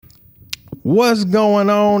What's going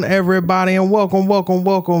on, everybody, and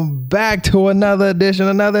welcome back to another edition,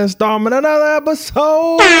 another installment, another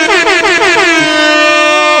episode.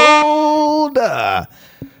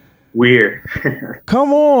 Weird.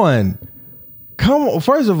 Come on.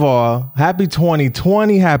 First of all, happy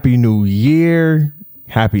 2020, happy new year,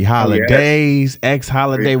 happy holidays,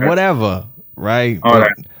 ex-holiday, whatever, right?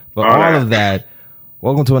 All of that.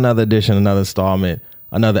 Welcome to another edition, another installment,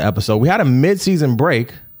 another episode. We had a mid-season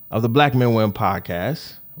break of the Black Men Win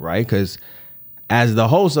podcast, right? Because as the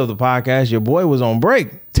host of the podcast, your boy was on break,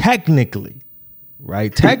 technically,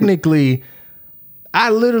 right? Technically, I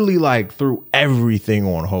literally threw everything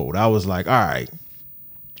on hold. I was like, all right,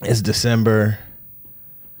 it's December.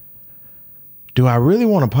 Do I really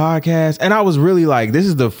want a podcast? And I was really like, this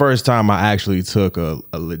is the first time I actually took a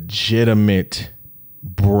legitimate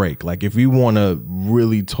break. Like, if you want to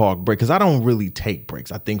really talk break, because I don't really take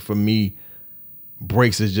breaks. I think for me,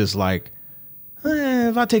 breaks is just like,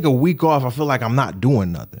 if I take a week off, I feel like I'm not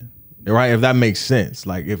doing nothing, right? If that makes sense.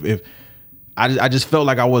 Like if I just felt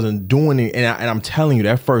like I wasn't doing it, and I'm telling you,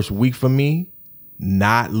 that first week for me,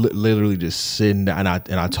 not literally just sitting down,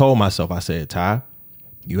 and I told myself, I said, Ty,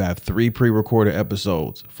 you have 3 pre-recorded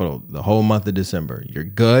episodes for the whole month of December. You're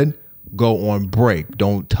good. Go on break.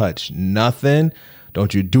 Don't touch nothing.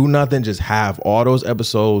 Don't you do nothing. Just have all those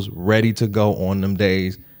episodes ready to go on them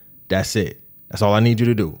days. That's it. That's all I need you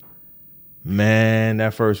to do. Man,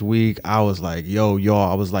 that first week, I was like, yo,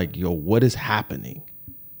 what is happening?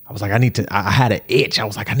 I was like, I had an itch. I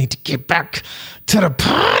was like, I need to get back to the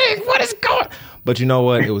party. What is going on? But you know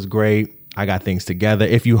what? It was great. I got things together.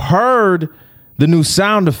 If you heard the new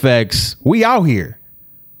sound effects, we out here.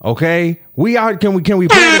 Okay? We out. Can we play it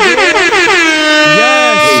again?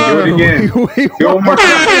 Yes, sir. Do it again. Do it one more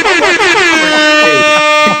time.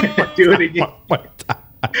 Do it again.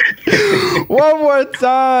 One more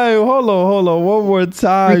time. Hold on. One more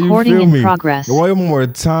time. Recording you feel in me? Progress. One more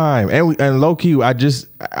time. And low key,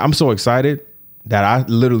 I'm so excited that I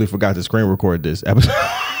literally forgot to screen record this episode.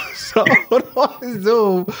 So what do I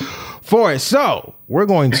do for it? So we're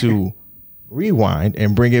going to rewind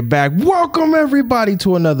and bring it back. Welcome everybody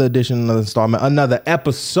to another edition, another installment, another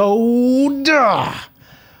episode of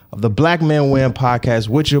the Black Men Win podcast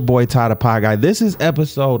with your boy Ty the Pie Guy. This is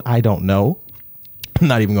episode I don't know. I'm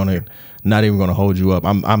not even gonna hold you up.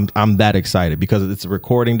 I'm that excited because it's a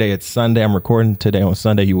recording day. It's Sunday. I'm recording today on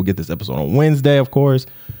Sunday. You will get this episode on Wednesday, of course.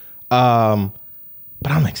 But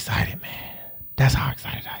I'm excited, man. That's how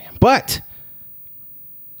excited I am. But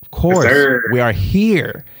of course, we are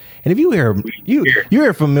here. And if you hear you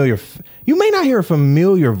hear familiar, you may not hear a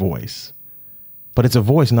familiar voice, but it's a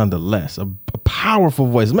voice nonetheless, a powerful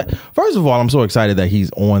voice. First of all, I'm so excited that he's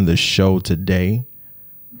on the show today.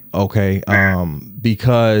 Okay,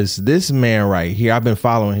 because this man right here, I've been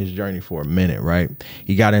following his journey for a minute, right?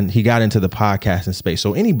 He got into the podcasting space.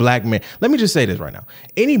 So any black man, let me just say this right now.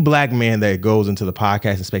 Any black man that goes into the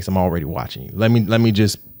podcasting space, I'm already watching you. Let me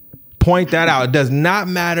just point that out. It does not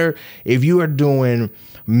matter if you are doing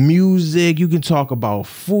music, you can talk about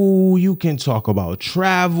food, you can talk about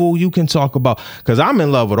travel, you can talk about, because I'm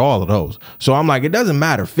in love with all of those. So I'm like, it doesn't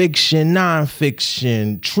matter. Fiction,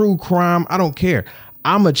 nonfiction, true crime, I don't care.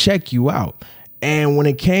 I'm going to check you out. And when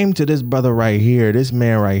it came to this brother right here, this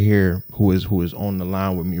man right here, who is on the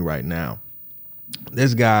line with me right now,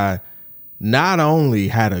 this guy not only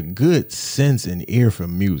had a good sense and ear for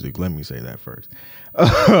music, let me say that first,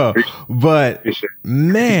 but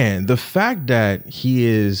man, the fact that he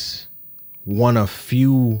is one of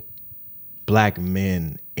few black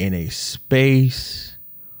men in a space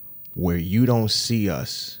where you don't see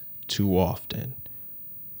us too often,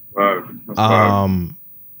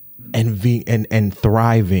 and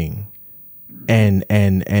thriving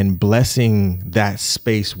and blessing that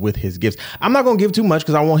space with his gifts. I'm not gonna give too much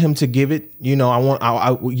because I want him to give it. You know,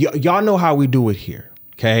 y'all know how we do it here.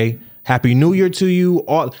 Okay, Happy New Year to you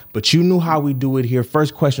all. But you knew how we do it here.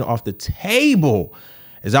 First question off the table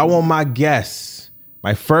is I want my guest,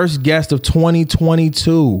 my first guest of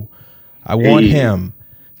 2022. I want him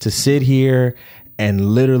to sit here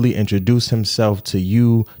and literally introduce himself to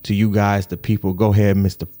you guys, the people. Go ahead,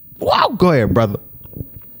 Mr. Wow. Go ahead, brother.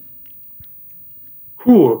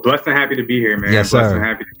 Cool. Blessed and happy to be here, man. Yes, Blessed sir. and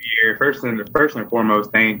happy to be here. First and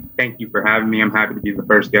foremost, thank you for having me. I'm happy to be the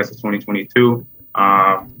first guest of 2022.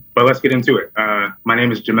 But let's get into it. My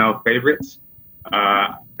name is Jamele Favorite.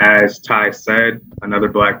 As Ty said, another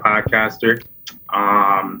black podcaster.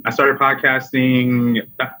 I started podcasting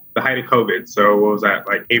at the height of COVID. So what was that,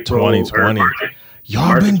 like April 2020?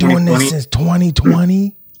 Y'all been doing this since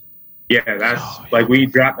 2020? Yeah, that's we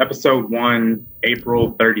dropped episode 1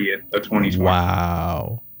 April 30th of 2020.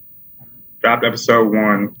 Wow. Dropped episode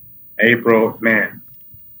 1, April. Man,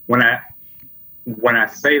 when I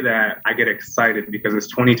say that, I get excited because it's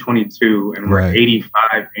 2022 and we're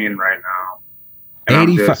 85 in right now. And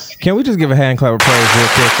 85. Can we just give a hand clap of praise real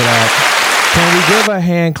quick for that? Can we give a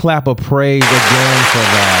hand clap of praise again for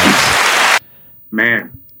that?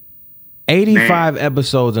 Man. 85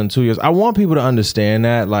 episodes in 2 years. I want people to understand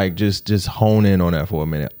that. Like, just hone in on that for a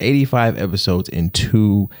minute. 85 episodes in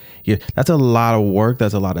 2 years. That's a lot of work.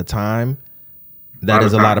 That's a lot of time. That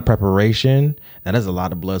is a lot of preparation. That is a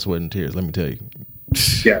lot of blood, sweat, and tears. Let me tell you.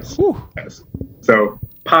 Yes. Yes. So,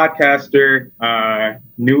 podcaster,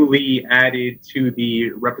 newly added to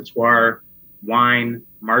the repertoire, wine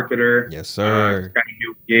marketer. Yes, sir. Got a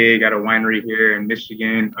new gig at a winery here in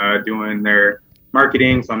Michigan, doing their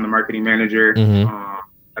marketing. So I'm the marketing manager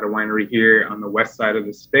at a winery here on the west side of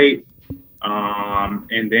the state.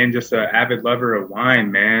 And then just an avid lover of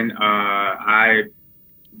wine, man. I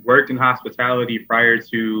worked in hospitality prior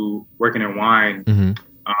to working in wine,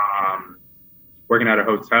 working at a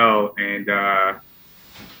hotel, and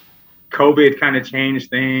COVID kind of changed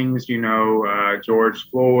things, George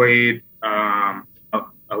Floyd, a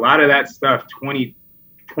lot of that stuff.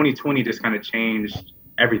 2020 just kind of changed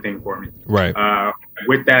everything for me. Right.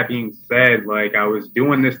 With that being said, like, I was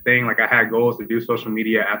doing this thing, like I had goals to do social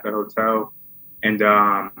media at the hotel, and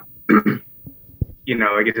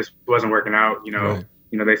like it just wasn't working out. Right.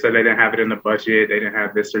 They said they didn't have it in the budget, they didn't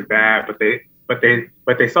have this or that, but they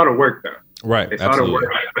saw the work though. Right. They saw the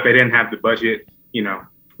work, but they didn't have the budget.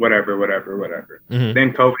 Whatever.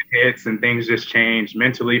 Then COVID hits and things just changed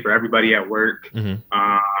mentally for everybody at work. You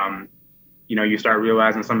start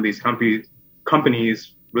realizing some of these companies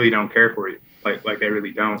really don't care for you, like they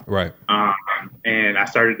really don't. Right. And I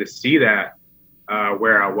started to see that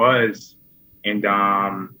where I was, and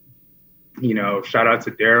shout out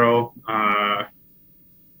to Daryl,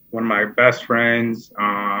 one of my best friends,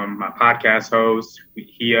 my podcast host.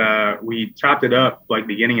 We chopped it up like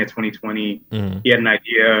beginning of 2020. He had an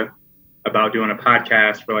idea about doing a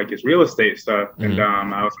podcast for like his real estate stuff, and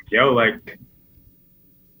I was like, yo, like,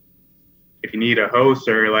 if you need a host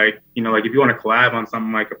or like if you want to collab on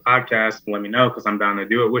something like a podcast, let me know, because I'm down to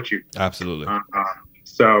do it with you. Absolutely.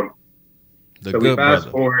 So we fast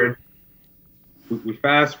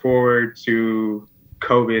forward to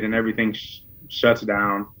COVID and everything shuts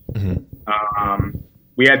down.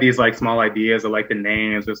 We had these like small ideas of like the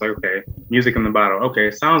names. It's like, okay, Music in the Bottle. Okay,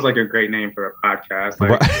 sounds like a great name for a podcast.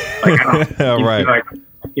 Like,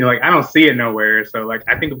 I don't see it nowhere. So like,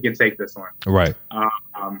 I think we can take this one. Right.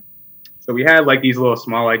 So we had like these little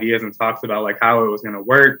small ideas and talks about like how it was going to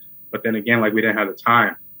work. But then again, like we didn't have the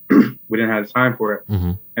time. We didn't have the time for it.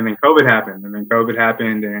 And then COVID happened. And,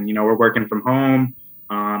 we're working from home.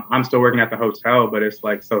 I'm still working at the hotel, but it's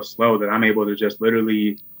like so slow that I'm able to just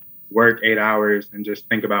literally work 8 hours and just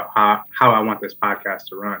think about how I want this podcast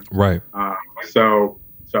to run. Right. So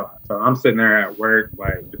I'm sitting there at work,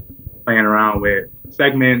 like playing around with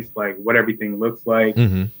segments, like what everything looks like,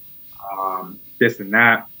 this and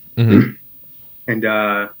that. And,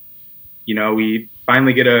 we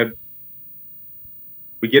finally get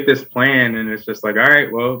this plan, and it's just like, all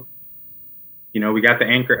right, well, we got the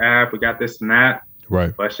Anchor app, we got this and that.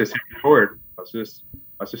 Right. Let's just hit record. Let's just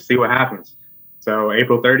see what happens. So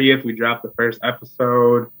April 30th, we dropped the first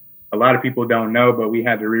episode. A lot of people don't know, but we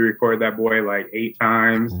had to re-record that boy like 8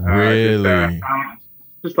 times. Really?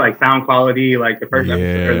 Just like sound quality, like the first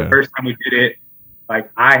episode, or the first time we did it, like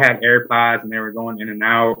I had AirPods and they were going in and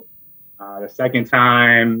out. The second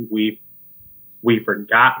time we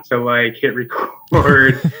forgot to like hit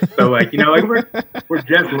record. So like, we're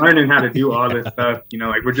just learning how to do all this stuff.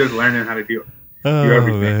 We're just learning how to do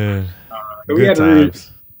everything. Man. So we had to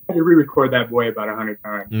re-record that boy about 100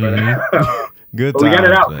 times. Good but times, we got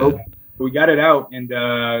it out. man. We got it out, and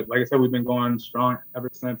like I said, we've been going strong ever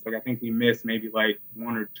since. Like I think we missed maybe like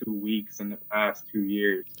 1 or 2 weeks in the past 2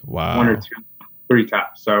 years. Wow. 1 or 2, 3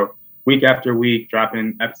 tops. So week after week,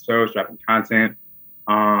 dropping episodes, dropping content.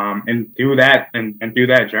 And through that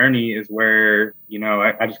journey is where,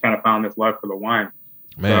 I just kind of found this love for the wine.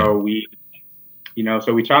 Man. So we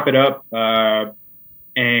chop it up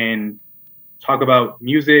and talk about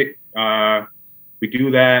music. We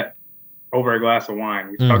do that over a glass of wine.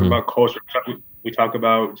 We talk about culture. We talk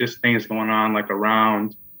about just things going on like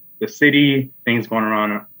around the city, things going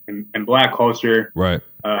on in Black culture. Right.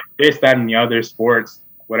 This, that, and the other, sports,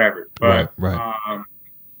 whatever. But, right.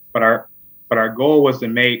 But our goal was to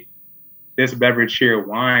make this beverage here,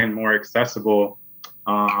 wine, more accessible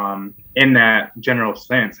in that general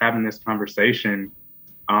sense, having this conversation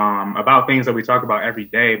about things that we talk about every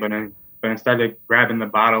day, but But instead of grabbing the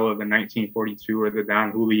bottle of the 1942 or the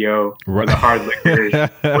Don Julio or the hard liquors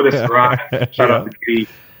or the Ciroc, shout out to Kitty.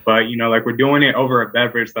 But, you know, like we're doing it over a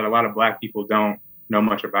beverage that a lot of Black people don't know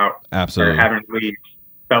much about. Absolutely. Or haven't really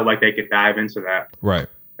felt like they could dive into that. Right.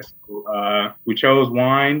 So, we chose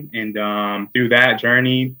wine, and through that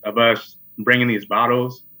journey of us bringing these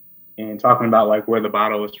bottles and talking about like where the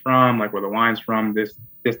bottle is from, like where the wine's from, this,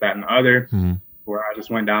 that, and the other, where I just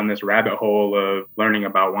went down this rabbit hole of learning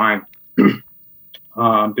about wine.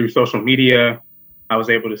 Through social media, I was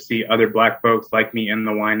able to see other Black folks like me in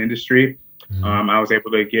the wine industry. I was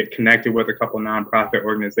able to get connected with a couple nonprofit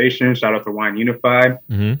organizations. Shout out to Wine Unified.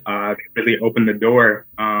 They really opened the door.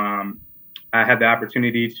 I had the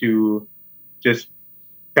opportunity to just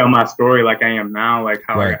tell my story like I am now, like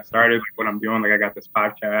how I got started, like what I'm doing. Like I got this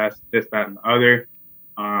podcast, this, that, and the other.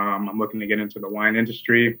 I'm looking to get into the wine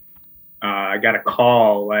industry. I got a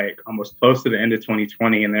call like almost close to the end of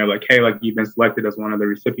 2020, and they're like, "Hey, like you've been selected as one of the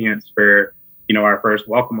recipients for, you know, our first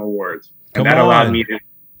Welcome Awards." And that allowed me to.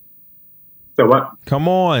 So what? Come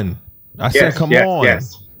on! I said, "Come on!"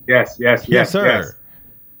 Yes, sir. Yes.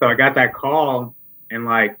 So I got that call, and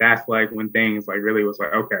like that's like when things like really was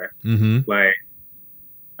like okay,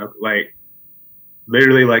 like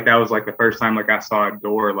literally like that was like the first time like I saw a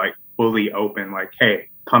door like fully open. Like, hey,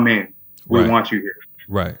 come in. We want you here.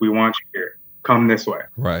 Right. We want you here. Come this way.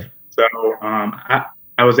 Right. So I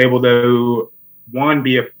was able to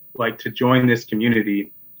to join this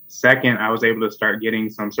community. Second, I was able to start getting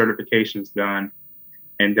some certifications done,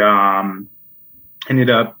 and ended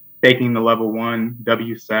up taking the level 1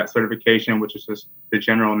 WSET certification, which is just the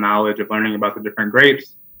general knowledge of learning about the different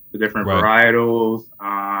grapes, the different varietals,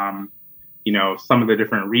 you know, some of the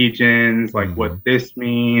different regions, like what this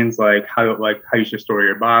means, like how you should store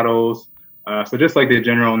your bottles. So just like the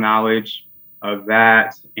general knowledge of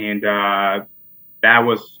that. And that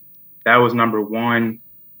was number one.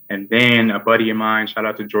 And then a buddy of mine, shout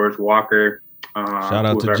out to George Walker. Shout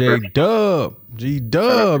out to J-Dub.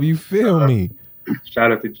 G-Dub, you feel me?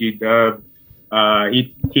 Shout out to G-Dub.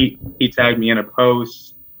 He tagged me in a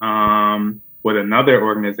post with another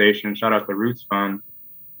organization. Shout out to Roots Fund.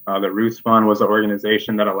 The Roots Fund was an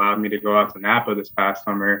organization that allowed me to go out to Napa this past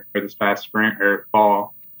summer, or this past spring or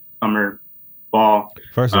fall.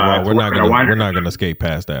 First of all, we're not gonna skate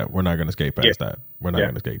past that. We're not gonna skate past that. We're not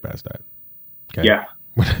gonna skate past that. Okay. Yeah.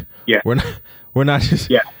 We're not just.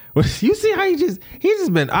 Yeah. You see how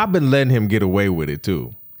I've been letting him get away with it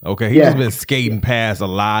too. Okay. He's just been skating past a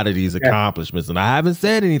lot of these accomplishments, and I haven't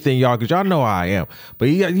said anything, y'all, because y'all know how I am. But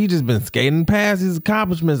he just been skating past his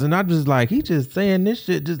accomplishments, and I'm just like, he just saying this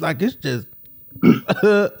shit just like it's just,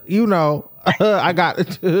 you know, I got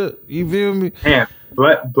it. You feel me? Yeah.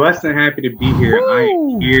 Blessed and happy to be here.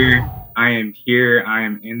 Woo! I am here. I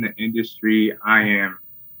am in the industry. I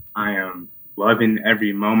am loving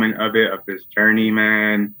every moment of this journey,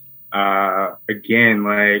 man. Again,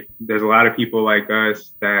 like there's a lot of people like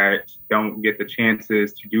us that don't get the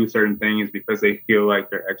chances to do certain things because they feel like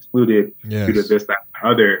they're excluded due to this, that, and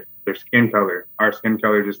other. Their skin color. Our skin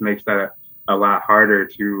color just makes that a lot harder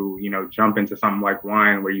to, you know, jump into something like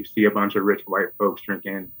wine where you see a bunch of rich white folks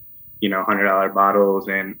drinking, you know, $100 bottles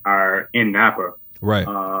and are in Napa. Right.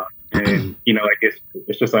 And, you know, like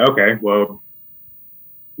it's just like, okay, well,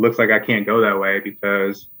 looks like I can't go that way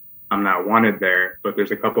because I'm not wanted there. But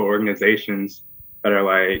there's a couple organizations that are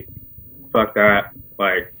like, fuck that.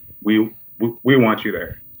 Like we want you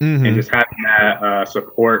there. And just having that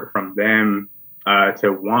support from them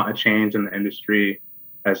to want a change in the industry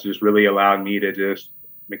has just really allowed me to just,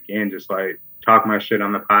 again, just like talk my shit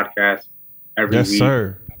on the podcast every week. Yes,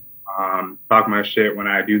 sir. Talk my shit when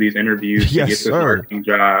I do these interviews to get this marketing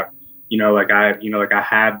job. You know, like I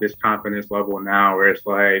have this confidence level now where it's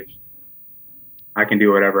like I can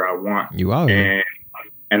do whatever I want. You are,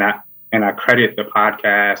 and I credit the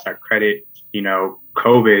podcast. I credit, you know,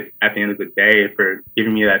 COVID at the end of the day for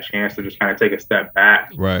giving me that chance to just kind of take a step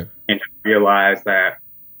back, right, and just realize that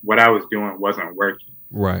what I was doing wasn't working,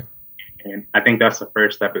 right. And I think that's the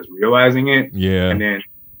first step, is realizing it, and then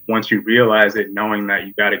once you realize it, knowing that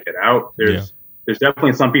you got to get out. There's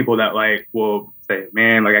definitely some people that like will say,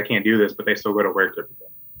 man, like I can't do this, but they still go to work every day.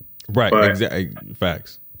 Right. Exactly.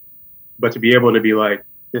 Facts. But to be able to be like,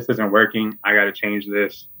 this isn't working, I got to change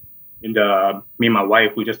this. And me and my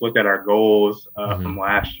wife, we just looked at our goals from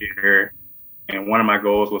last year. And one of my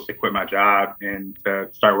goals was to quit my job and to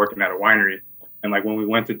start working at a winery. And like when we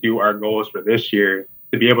went to do our goals for this year,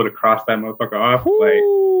 to be able to cross that motherfucker off,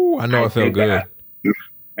 like I know it felt good.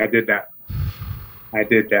 I did that.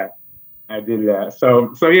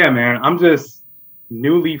 So yeah, man, I'm just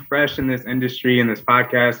newly fresh in this industry, in this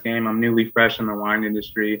podcast game. I'm newly fresh in the wine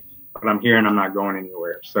industry. but I'm here and I'm not going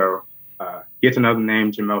anywhere. So get to know the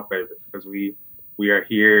name Jamele Favorite, because we are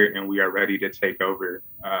here and we are ready to take over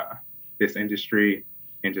this industry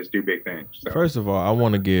and just do big things. So first of all, I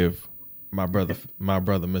want to give my brother,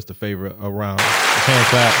 Mr. Favorite, a round of hand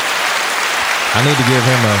clap. I need to give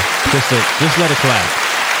him just let it clap.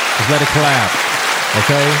 Just let it clap.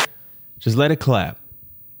 Okay? Just let it clap.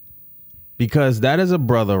 Because that is a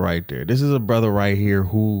brother right there. This is a brother right here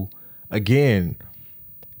who, again,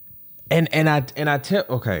 and I tell,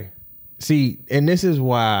 okay, see, and this is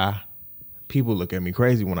why people look at me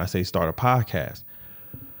crazy when I say start a podcast.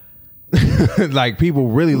 Like, people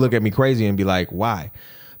really look at me crazy and be like, why?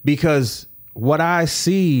 Because what I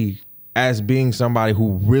see as being somebody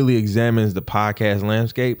who really examines the podcast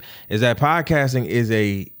landscape is that podcasting is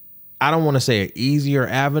I don't want to say an easier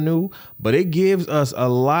avenue, but it gives us a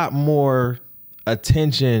lot more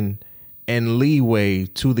attention and leeway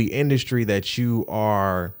to the industry that you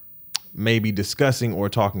are maybe discussing or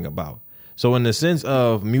talking about. So in the sense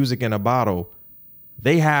of Music in a Bottle,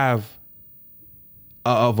 they have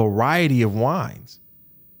a variety of wines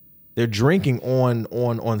they're drinking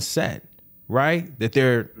on set, right? That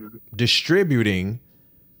they're distributing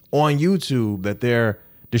on YouTube, that they're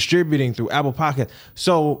distributing through Apple Podcasts.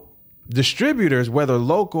 So distributors, whether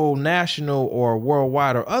local, national, or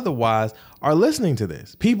worldwide or otherwise, are listening to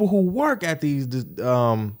this. People who work at these,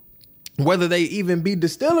 whether they even be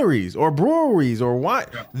distilleries or breweries or wine,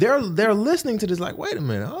 they're listening to this like, wait a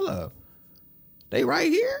minute, hold up. They right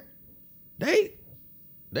here? They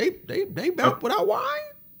back without wine?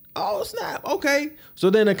 Oh, snap. Okay. So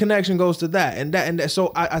then the connection goes to that. And that.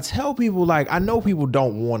 So I tell people, like, I know people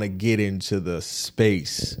don't want to get into the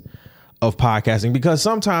space of podcasting because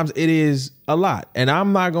sometimes it is a lot. And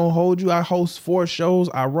I'm not going to hold you. I host 4 shows.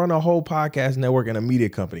 I run a whole podcast network and a media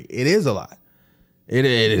company. It is a lot. It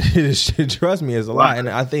is, trust me, it's a lot. And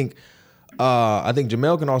I think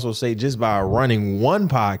Jamele can also say just by running one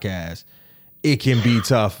podcast, it can be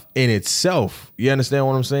tough in itself. You understand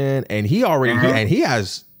what I'm saying? And he already, he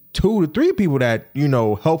has 2 to 3 people that,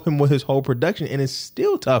 help him with his whole production, and it's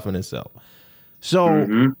still tough in itself.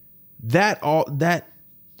 So that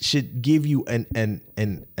should give you an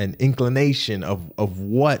inclination of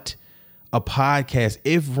what a podcast,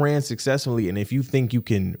 if ran successfully, and if you think you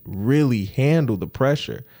can really handle the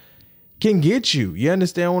pressure, can get you. You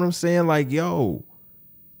understand what I'm saying? Like, yo,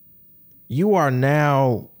 you are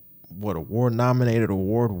now award nominated,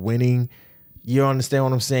 award winning. You understand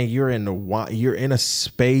what I'm saying? You're in a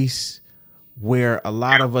space where a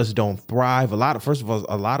lot of us don't thrive. A lot of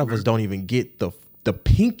us don't even get the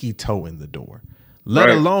pinky toe in the door, let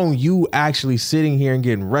alone you actually sitting here and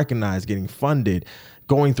getting recognized, getting funded,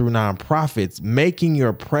 going through nonprofits, making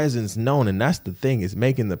your presence known. And that's the thing, is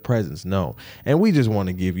making the presence known. And we just want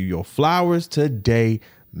to give you your flowers today,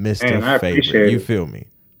 Mr. Favorite. You feel me?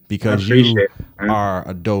 Because you are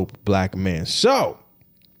a dope black man. So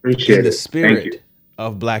in the spirit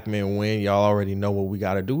of Black Men Win, y'all already know what we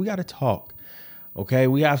got to do. We got to talk. Okay,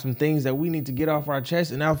 we have some things that we need to get off our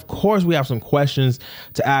chest. And now, of course, we have some questions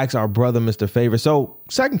to ask our brother, Mr. Favorite. So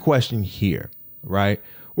second question here, right?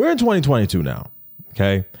 We're in 2022 now.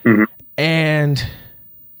 Okay. Mm-hmm. And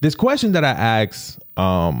this question that I ask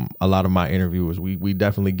a lot of my interviewers, we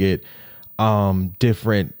definitely get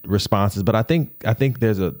different responses, but I think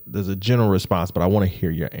there's a general response, but I want to hear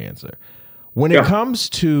your answer. When it comes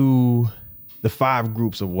to the 5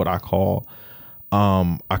 groups of what I call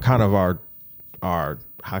our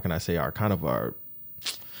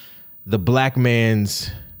the black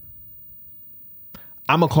man's,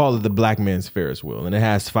 I'm gonna call it the black man's Ferris wheel, and it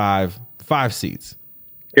has five seats.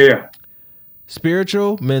 Yeah.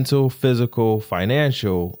 Spiritual, mental, physical,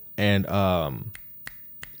 financial, and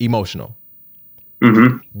emotional.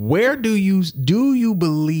 Mm-hmm. Where do you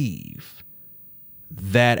believe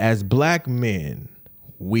that as black men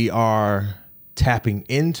we are tapping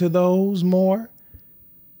into those more,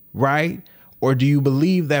 right? Or do you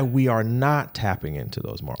believe that we are not tapping into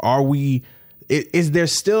those more? Is there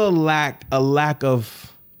still a lack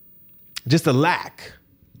of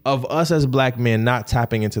us as black men not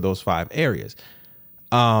tapping into those 5 areas?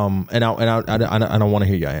 And I want to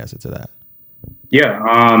hear your answer to that. Yeah.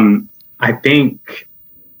 I think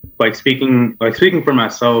speaking for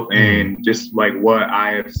myself and just like what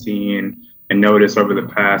I have seen and noticed over the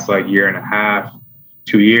past year and a half,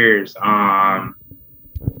 2 years,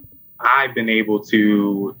 I've been able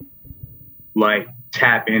to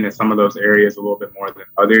tap into some of those areas a little bit more than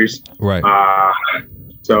others. Right.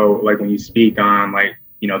 So when you speak on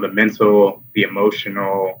the mental, the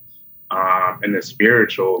emotional, and the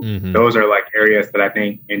spiritual, those are areas that I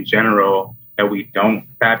think in general that we don't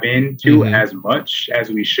tap into as much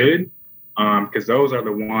as we should. Because those are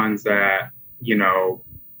the ones that, you know,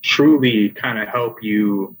 truly kind of help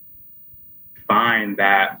you find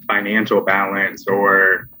that financial balance,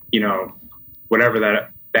 or, you know, whatever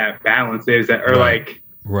that balance is, that, or like,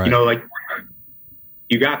 you know, like,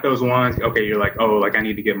 you got those ones, okay, you're like, oh, like I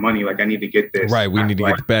need to get money, like I need to get this. Right, we need to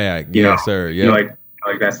like, get the bag. You know, sir. Yeah. You know,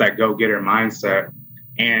 like that's that go-getter mindset.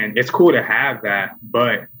 And it's cool to have that,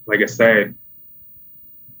 but like I said,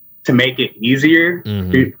 to make it easier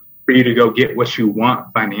for you to go get what you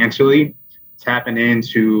want financially, tapping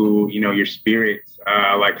into, you know, your spirit,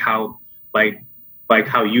 like how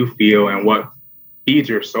you feel and what feeds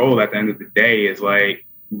your soul at the end of the day is like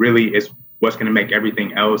really is what's going to make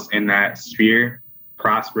everything else in that sphere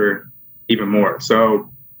prosper even more.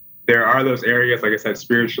 So there are those areas, like I said,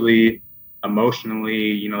 spiritually,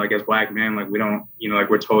 emotionally, you know, like as Black men, like we don't, you know, like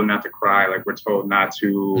we're told not to cry, like we're told not to,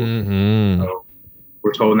 you know,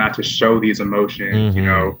 we're told not to show these emotions, you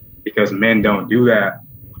know, because men don't do that.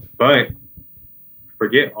 But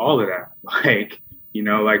forget all of that. Like, you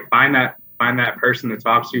know, like find that person to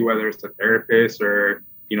talk to, whether it's a therapist or,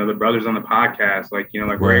 you know, the brothers on the podcast. Like, you know,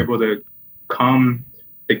 like we're able to come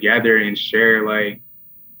together and share like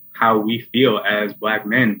how we feel as Black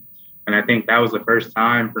men. And I think that was the first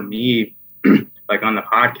time for me, like on the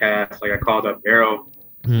podcast, like I called up Daryl,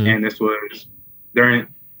 and this was during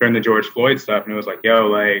the George Floyd stuff, and it was like, yo,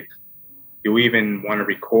 like, do we even want to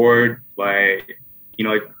record? Like, you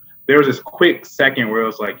know, like there was this quick second where it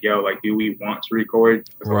was like, yo, like, do we want to record?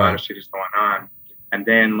 Because a lot of shit is going on. And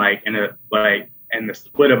then like in the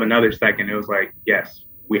split of another second, it was like, yes,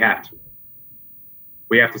 we have to.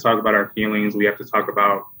 We have to talk about our feelings. We have to talk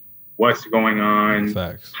about what's going on,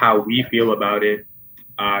 how we feel about it,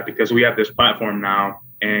 because we have this platform now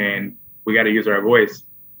and we got to use our voice.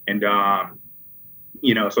 And,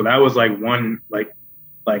 you know, so that was like one, like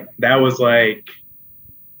that was like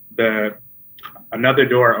another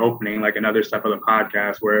door opening, like another step of the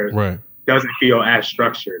podcast where it doesn't feel as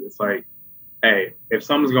structured. It's like, hey, if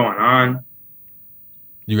something's going on,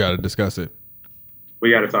 you got to discuss it. We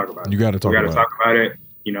got to talk about it. You got to talk about it.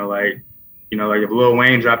 You know, like if Lil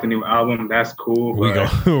Wayne dropped a new album, that's cool. We go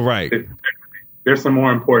right. There's some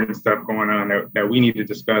more important stuff going on that we need to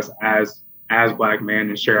discuss as Black men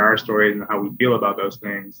and share our stories and how we feel about those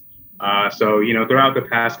things. So, you know, throughout the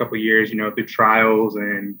past couple of years, you know, through trials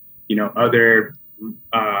and, you know, other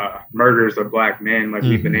murders of Black men, like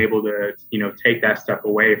we've been able to, you know, take that step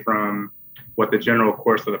away from what the general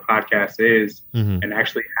course of the podcast is and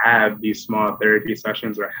actually have these small therapy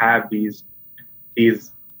sessions or have these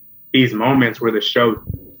moments where the show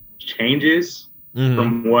changes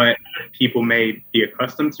from what people may be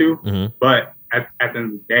accustomed to. But at the end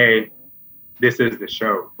of the day, this is the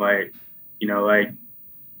show. Like, you know, like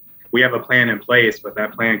we have a plan in place, but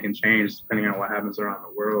that plan can change depending on what happens around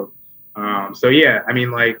the world. So yeah, I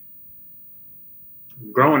mean, like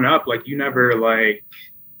growing up, like you never like,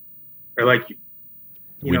 or like,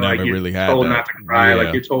 you know, like you're really told not to cry,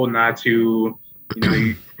 like you're told not to,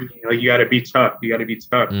 you know, you got to be tough. You got to be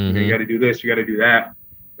tough. You know, you got to do this. You got to do that.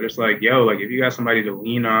 But it's like, yo, like if you got somebody to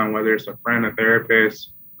lean on, whether it's a friend, a therapist,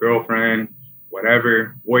 girlfriend,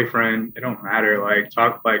 whatever, boyfriend, it don't matter. Like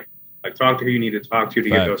talk to who you need to talk to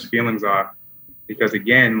get those feelings off. Because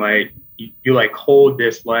again, like you like hold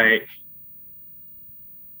this, like,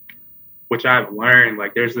 which I've learned,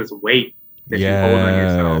 like there's this weight that you hold on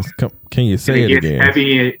yourself. Can you say it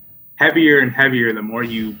again? Heavier and heavier the more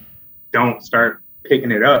you don't start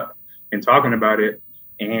picking it up and talking about it.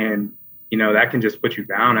 And, you know, that can just put you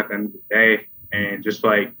down at the end of the day and just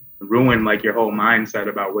like ruin like your whole mindset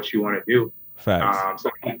about what you want to do. Facts.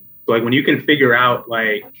 So like when you can figure out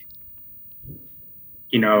like,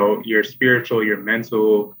 you know, your spiritual, your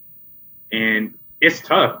mental, and it's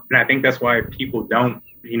tough. And I think that's why people don't,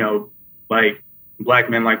 you know, like Black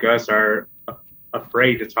men like us are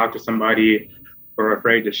afraid to talk to somebody or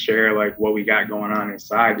afraid to share like what we got going on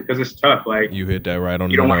inside, because it's tough. Like you hit that right on the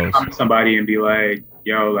nose. You don't want to come to somebody and be like,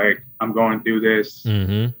 yo, like I'm going through this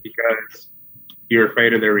because you're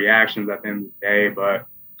afraid of their reactions at the end of the day, but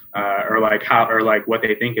or like what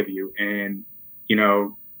they think of you. And, you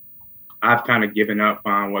know, I've kind of given up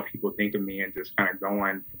on what people think of me and just kind of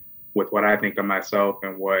going with what I think of myself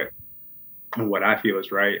and what I feel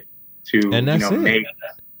is right to, you know, make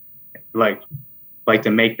like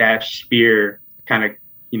to make that spear kind of,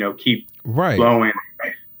 you know, keep flowing.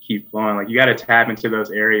 Like you got to tap into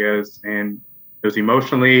those areas, and those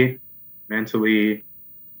emotionally, mentally,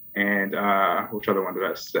 and which other one did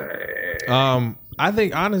I say? I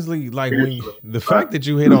think honestly, like when the fact that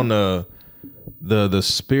you hit on the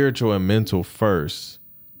spiritual and mental first,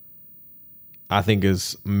 I think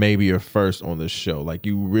is maybe a first on this show. Like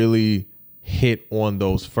you really hit on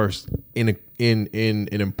those first in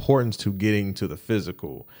importance to getting to the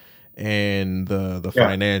physical and the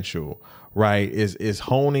financial, right? Is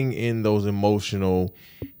honing in those emotional,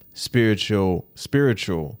 spiritual,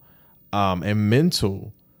 and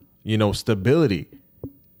mental, stability.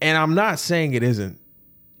 And I'm not saying it isn't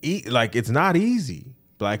like it's not easy,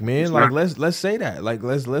 black men. Like let's say that. Like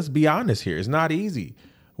let's be honest here. It's not easy.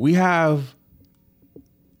 We have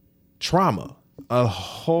trauma a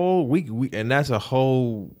whole week, and that's a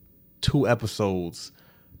whole 2 episodes.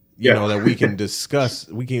 That we can discuss.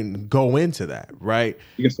 We can go into that, right?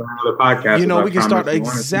 You can start another podcast. We can start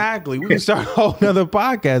exactly. We can start a whole another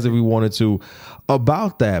podcast if we wanted to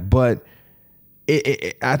about that, but.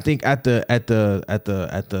 I think at the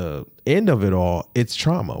end of it all, it's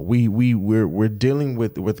trauma. We're dealing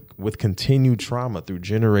with continued trauma through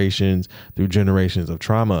generations of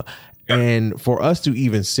trauma, and for us to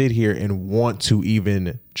even sit here and want to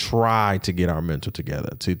even try to get our mental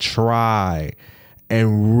together, to try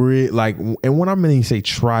and and when I'm going to say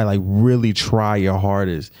try, like really try your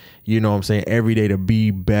hardest, what I'm saying, every day to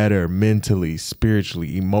be better mentally,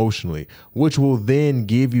 spiritually, emotionally, which will then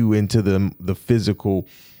give you into the physical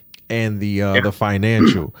and the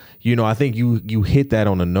financial. I think you hit that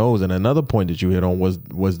on the nose. And another point that you hit on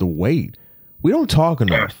was the weight. We don't talk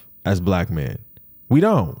enough as black men. We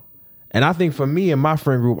don't. And I think for me and my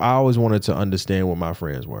friend group, I always wanted to understand what my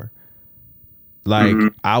friends were. Like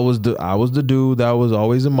I was the dude that was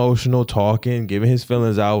always emotional, talking, giving his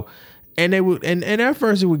feelings out. And they would, and at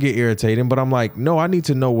first it would get irritating, but I'm like, no, I need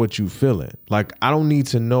to know what you feeling. Like, I don't need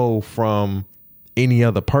to know from any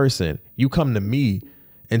other person. You come to me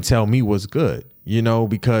and tell me what's good,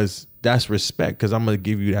 because that's respect. Because I'm gonna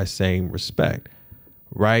give you that same respect,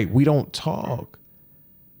 right? We don't talk,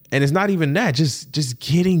 and it's not even that. Just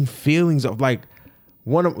getting feelings of I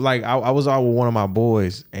was out with one of my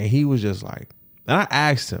boys, and he was just like, and I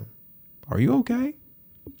asked him, "Are you okay?"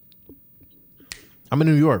 I'm in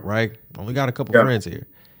New York, right? Only got a couple friends here.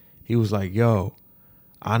 He was like, yo,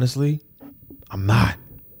 honestly, I'm not.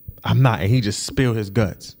 And he just spilled his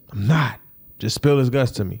guts. I'm not. Just spilled his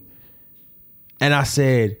guts to me. And I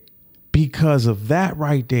said, because of that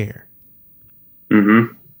right there,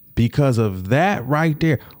 because of that right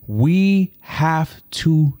there, we have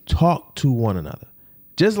to talk to one another.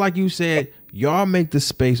 Just like you said, y'all make the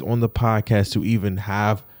space on the podcast to even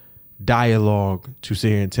have dialogue, to sit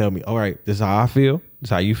here and tell me, all right, this is how I feel. This is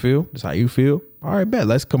how you feel. This is how you feel. All right, bet.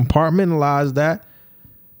 Let's compartmentalize that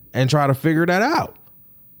and try to figure that out.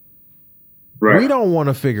 Right. We don't want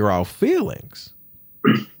to figure out feelings.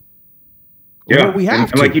 Yeah, we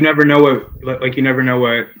have and like you never know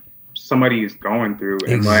what somebody is going through.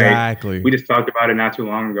 And exactly. We just talked about it not too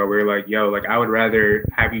long ago. We were like, yo, I would rather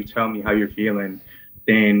have you tell me how you're feeling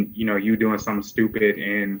than you doing something stupid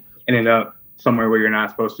and ended up somewhere where you're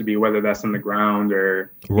not supposed to be, whether that's on the ground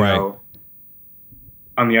or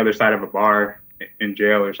on the other side of a bar in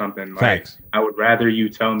jail or something. Facts. I would rather you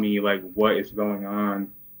tell me what is going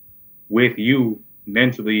on with you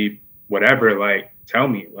mentally, whatever. Tell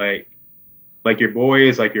me, your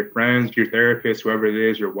boys, your friends, your therapist, whoever it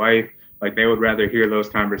is, your wife, they would rather hear those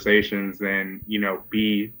conversations than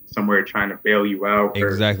be somewhere trying to bail you out.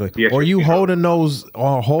 Exactly. Or you holding those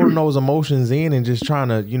emotions in and just trying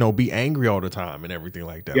to be angry all the time and everything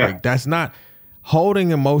like that. Yeah. That's not,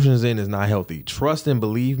 holding emotions in is not healthy. Trust and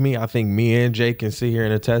believe me. I think me and Jake can sit here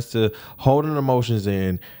and attest to holding emotions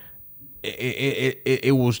in.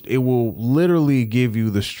 It will literally give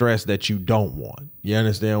you the stress that you don't want. You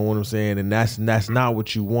understand what I'm saying? And that's not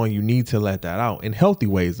what you want. You need to let that out in healthy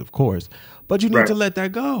ways, of course, but you need to let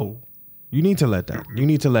that go. You need to let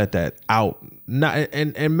that out. Not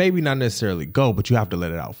and maybe not necessarily go, but you have to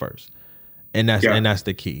let it out first. And that's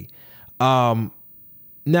the key.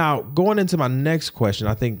 Now going into my next question,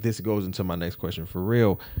 I think this goes into my next question for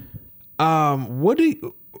real.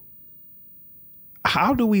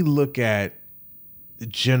 How do we look at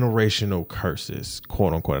generational curses,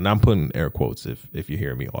 quote unquote? And I'm putting air quotes if you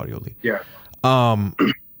hear me audibly. Yeah.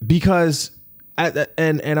 Because I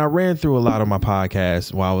ran through a lot of my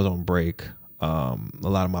podcasts while I was on break. A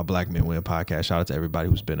lot of my Black Men Win podcast. Shout out to everybody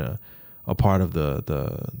who's been a part of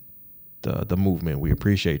the movement. We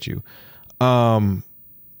appreciate you.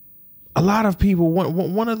 A lot of people.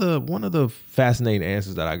 One of the fascinating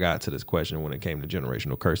answers that I got to this question when it came to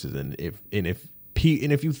generational curses, and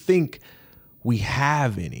if you think we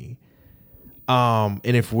have any, and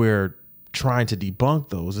if we're trying to debunk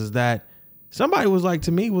those, is that somebody was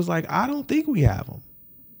like, I don't think we have them,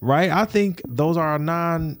 right? I think those are a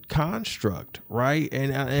non-construct, right?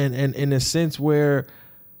 And in a sense where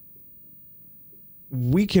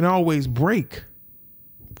we can always break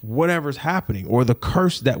whatever's happening or the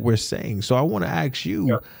curse that we're saying. So I want to ask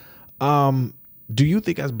you, do you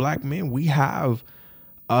think as black men we have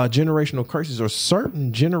generational curses or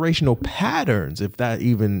certain generational patterns, if that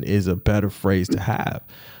even is a better phrase to have,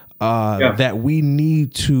 that we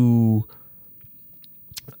need to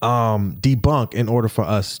debunk in order for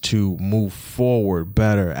us to move forward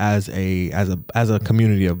better as a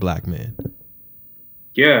community of black men?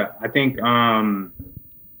 Yeah, I think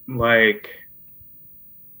like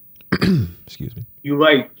excuse me. You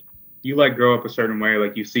grow up a certain way,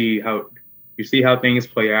 like you see how things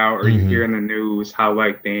play out, or you hear in the news how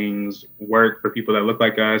like things work for people that look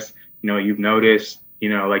like us. You've noticed,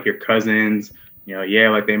 like your cousins,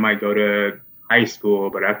 like they might go to high school,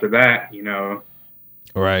 but after that,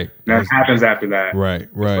 right, that happens after that. Right.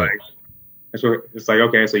 It's like,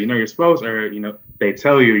 okay, so you're supposed, or they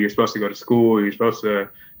tell you you're supposed to go to school, you're supposed to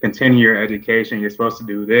continue your education, you're supposed to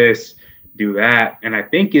do this, do that, and I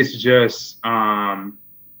think it's just having,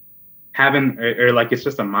 or like it's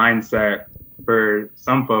just a mindset for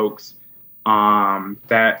some folks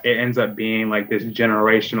that it ends up being like this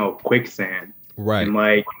generational quicksand, right? And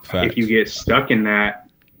like Facts. If you get stuck in that,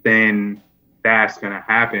 then that's gonna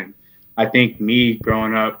happen. I think me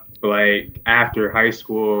growing up, like after high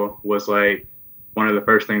school, was like one of the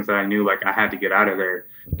first things that I knew, like I had to get out of there.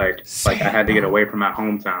 Same, like I had to get away from my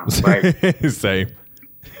hometown. Like same.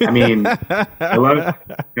 I mean, I love,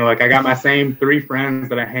 like I got my same 3 friends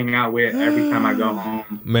that I hang out with every time I go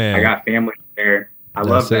home. Man, I got family there. I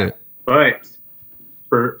love that. It. But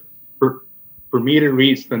for me to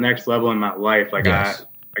reach the next level in my life, like yes.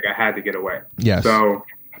 I had to get away. Yes. So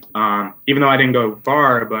even though I didn't go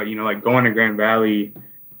far, but like going to Grand Valley,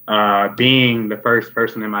 being the first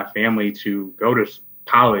person in my family to go to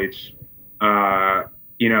college, was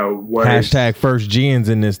hashtag first gens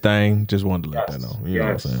in this thing. Just wanted to let that know. You know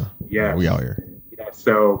what I'm saying? Yeah, we out here. Yeah.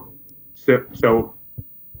 So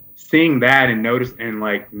seeing that and noticing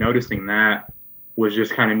that was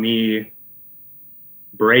just kind of me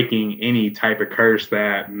breaking any type of curse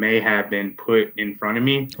that may have been put in front of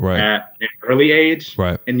me at an early age.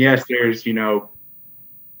 Right. And yes, there's,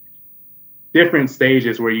 different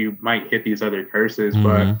stages where you might hit these other curses,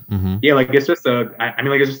 but yeah, like it's just a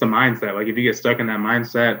mindset. Like if you get stuck in that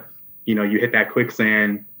mindset, you hit that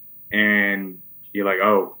quicksand and you're like,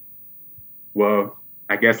 oh, well,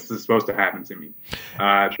 I guess this is supposed to happen to me.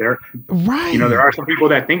 There are some people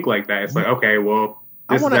that think like that. It's like, okay, well,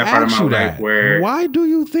 this is that part of my life where. Why do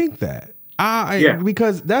you think that?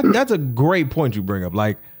 Because that's a great point you bring up.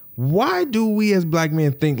 Like, why do we as black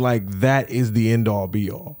men think like that is the end all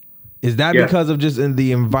be all? Is that because of just in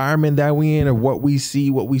the environment that we in, or what we see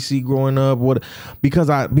growing up? Because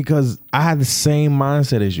I had the same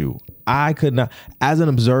mindset as you. I could not, as an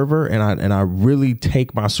observer, and I really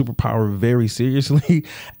take my superpower very seriously.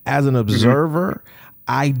 As an observer,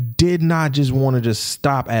 I did not just want to just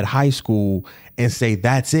stop at high school and say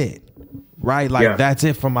that's it. Right? Like that's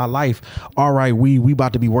it for my life. All right, we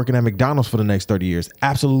about to be working at McDonald's for the next 30 years.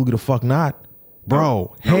 Absolutely the fuck not.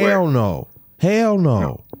 Bro, hell no. Hell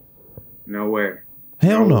no. No way.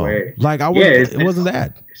 Hell no. Way. Like I was. It wasn't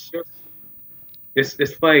that.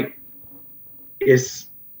 It's like it's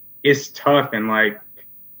tough, and like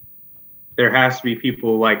there has to be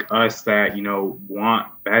people like us that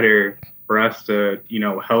want better for us to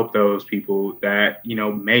help those people that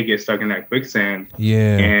may get stuck in that quicksand.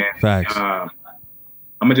 Yeah. And facts. I'm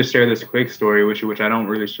gonna just share this quick story, which I don't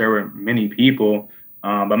really share with many people.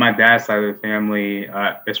 But my dad's side of the family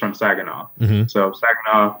is from Saginaw. So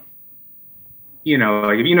Saginaw.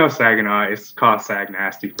 Like if you know Saginaw, it's called Sag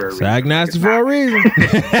Nasty for a reason. Sag Nasty for a reason.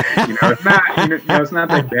 It's not. It's not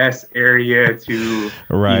the best area to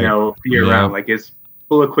be around. Like it's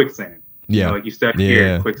full of quicksand. Like you step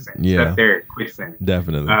here, quicksand. Step there, quicksand.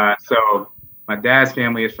 Definitely. So my dad's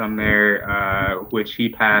family is from there, which he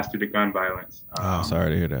passed through the gun violence. Sorry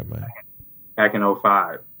to hear that, man. Back in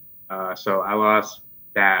 2005. So I lost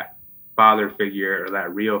that father figure, or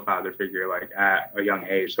that real father figure, like at a young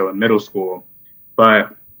age. So in middle school.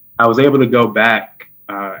 But I was able to go back,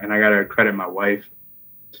 and I got to credit my wife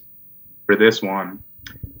for this one.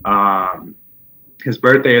 His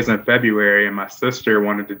birthday is in February, and my sister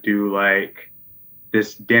wanted to do like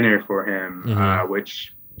this dinner for him,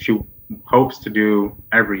 which she hopes to do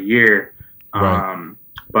every year.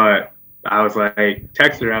 But I was like,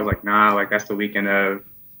 text her, I was like, nah, like that's the weekend of,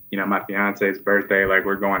 my fiance's birthday. Like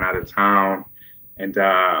we're going out of town. And,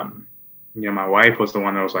 my wife was the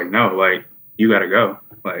one that was like, no, like, you gotta go.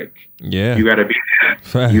 Like, you gotta be there.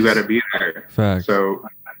 Facts. You gotta be there. Facts. So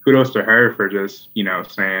kudos to her for just,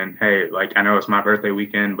 saying, hey, like, I know it's my birthday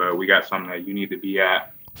weekend, but we got something that you need to be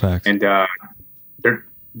at. Facts. And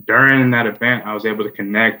during that event, I was able to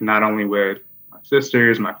connect not only with my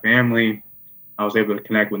sisters, my family, I was able to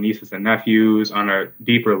connect with nieces and nephews on a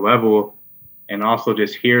deeper level, and also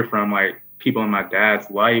just hear from like people in my dad's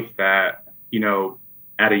life that,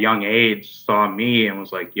 at a young age saw me and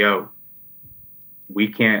was like, yo, we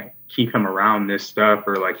can't keep him around this stuff,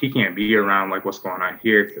 or like he can't be around like what's going on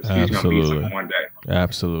here because he's going to be someone one day.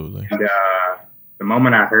 Absolutely. And the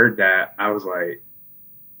moment I heard that, I was like,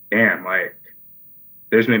 damn, like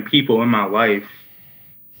there's been people in my life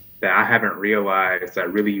that I haven't realized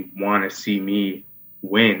that really want to see me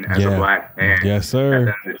win as a Black man. Yes, sir.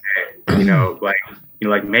 At the end of the day.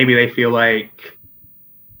 Like maybe they feel like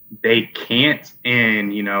they can't,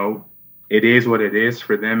 and it is what it is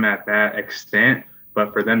for them at that extent.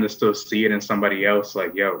 But for them to still see it in somebody else,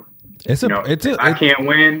 like, yo, I can't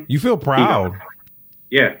win. You feel proud.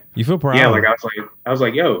 Yeah. You feel proud. Yeah, like I was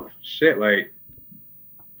like, yo, shit, like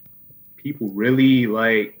people really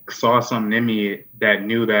like saw something in me that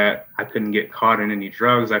knew that I couldn't get caught in any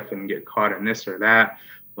drugs, I couldn't get caught in this or that.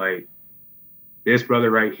 Like this brother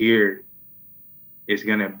right here is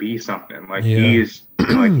gonna be something. Like he's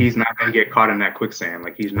like he's not gonna get caught in that quicksand.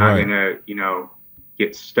 Like he's not gonna,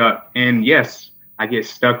 get stuck. And yes, I get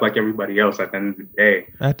stuck like everybody else at the end of the day.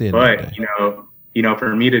 But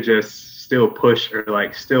for me to just still push or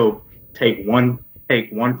like still take one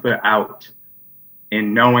foot out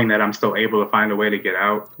and knowing that I'm still able to find a way to get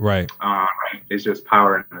out. Right. It's just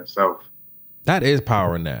power in itself. That is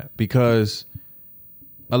power in that, because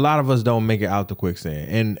a lot of us don't make it out the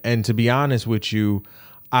quicksand. And to be honest with you,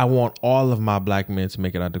 I want all of my Black men to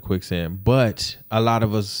make it out the quicksand, but a lot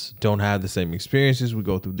of us don't have the same experiences. We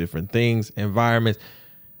go through different things, environments.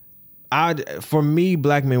 For me,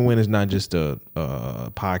 Black Men Win is not just a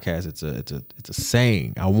podcast. It's a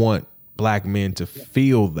saying. I want Black men to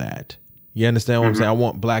feel that. You understand what I'm saying? I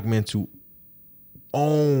want Black men to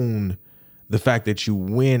own the fact that you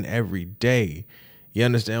win every day. You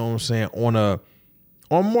understand what I'm saying?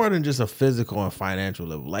 On more than just a physical and financial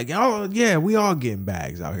level. Like, oh yeah, we all getting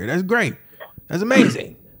bags out here. That's great. That's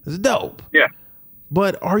amazing. That's dope. Yeah.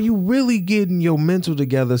 But are you really getting your mental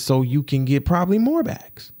together so you can get probably more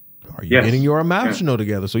bags? Are you getting your emotional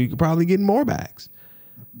together so you can probably get more bags?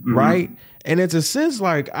 Mm-hmm. Right? And it's a sense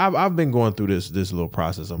like I've been going through this little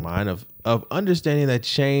process of mine of understanding that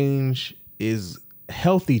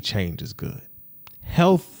healthy change is good.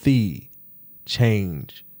 Healthy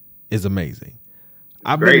change is amazing.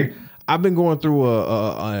 I've been going through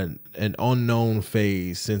an unknown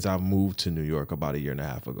phase since I moved to New York about 1.5 years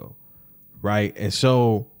ago, right? And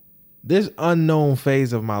so this unknown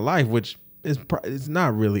phase of my life, which it's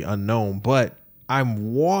not really unknown, but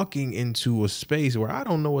I'm walking into a space where I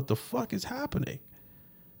don't know what the fuck is happening.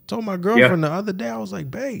 Told my girlfriend the other day, I was like,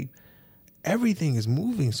 babe, everything is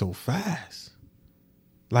moving so fast.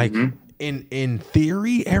 Like in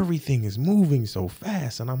theory, everything is moving so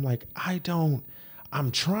fast. And I'm like, I'm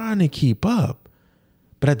trying to keep up,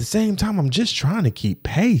 but at the same time, I'm just trying to keep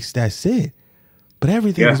pace. That's it. But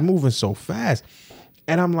everything is moving so fast.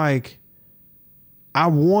 And I'm like, I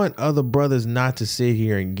want other brothers not to sit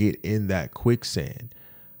here and get in that quicksand,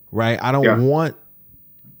 right? I don't want,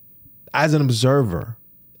 as an observer,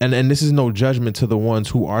 and this is no judgment to the ones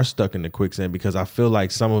who are stuck in the quicksand, because I feel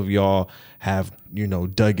like some of y'all have,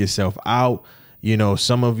 dug yourself out.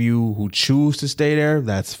 Some of you who choose to stay there,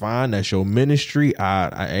 that's fine. That's your ministry.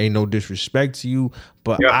 I ain't no disrespect to you,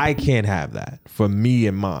 but I can't have that for me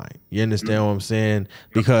and mine. You understand what I'm saying?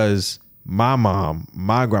 Because my mom,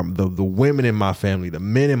 my grandma, the women in my family, the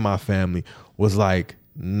men in my family was like,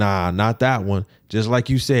 nah, not that one. Just like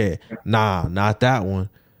you said, nah, not that one.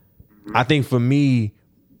 I think for me,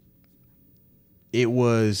 it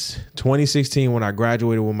was 2016 when I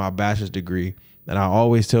graduated with my bachelor's degree. And I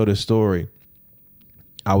always tell this story.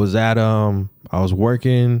 I was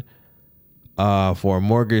working for a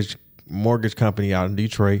mortgage company out in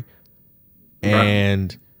Detroit,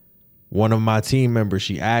 and one of my team members,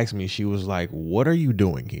 she asked me, she was like, "What are you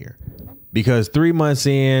doing here?" Because 3 months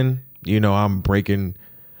in, I'm breaking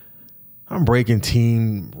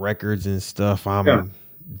team records and stuff. I'm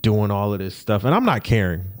doing all of this stuff, and I'm not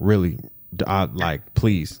caring really.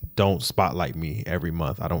 Please don't spotlight me every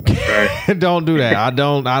month. I don't care. Don't do that. I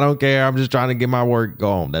don't care. I'm just trying to get my work, go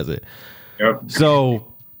home. That's it. Yep.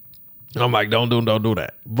 So I'm like, don't do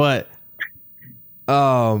that. But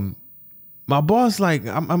my boss, like,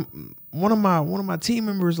 I'm one of my team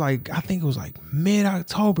members, like, I think it was like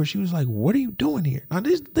mid-October, she was like, "What are you doing here?" Now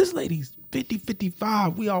this lady's 50,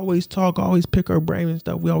 55. We always talk, always pick her brain and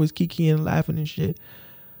stuff. We always kikiing and laughing and shit.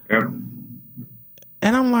 Yep.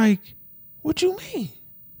 And I'm like, what you mean?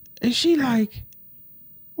 And she like,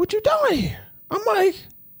 what you doing here? I'm like,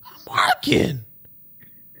 I'm working.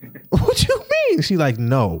 What you mean? She like,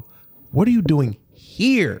 no. What are you doing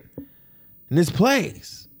here in this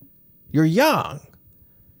place? You're young.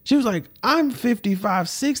 She was like, I'm 55,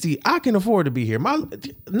 60. I can afford to be here.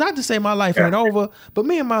 Not to say my life ain't over, but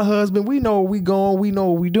me and my husband, we know where we going. We know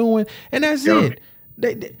what we doing. And that's it.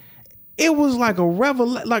 It was like a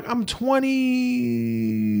revelation. Like I'm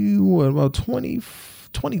 20, what about 20,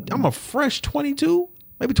 I'm a fresh 22,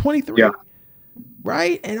 maybe 23. Yeah.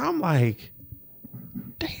 Right? And I'm like,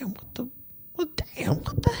 damn, what the hell?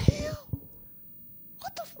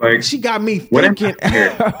 Like, she got me thinking.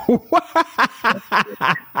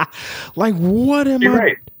 Like, what am I?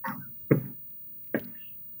 Right.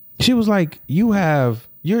 She was like,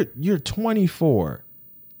 you're 24,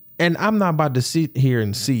 and I'm not about to sit here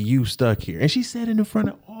and see you stuck here. And she said it in front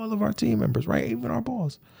of all of our team members, right? Even our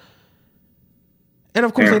boss. And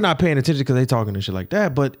of course, they're not paying attention because they talking and shit like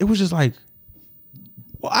that. But it was just like,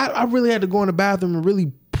 well, I really had to go in the bathroom and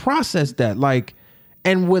really process that. Like,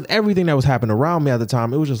 and with everything that was happening around me at the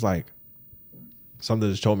time, it was just like something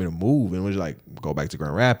just told me to move. And it was like, go back to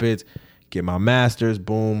Grand Rapids, get my master's,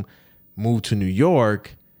 boom, move to New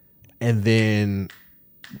York. And then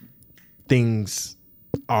things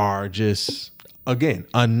are just, again,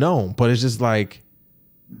 unknown. But it's just like,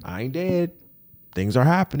 I ain't dead. Things are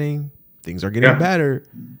happening. Things are getting better.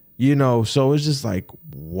 You know, so it's just like,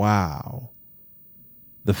 wow.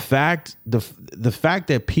 The fact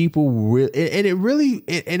that people really, and it really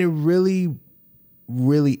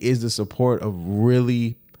is the support of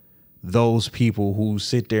really those people who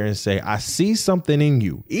sit there and say, I see something in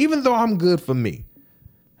you, even though I'm good for me.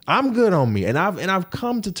 I'm good on me. And I've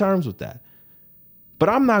come to terms with that. But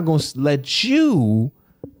I'm not going to let you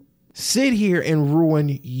sit here and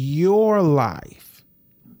ruin your life.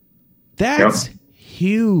 That's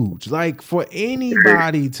huge. Like, for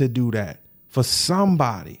anybody to do that. For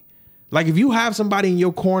somebody, like if you have somebody in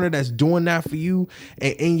your corner that's doing that for you,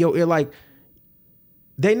 and in your ear, like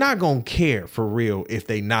they not gonna care for real if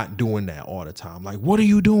they not doing that all the time. Like, what are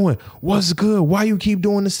you doing? What's good? Why you keep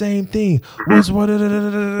doing the same thing? What's what?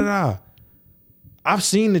 I've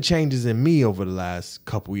seen the changes in me over the last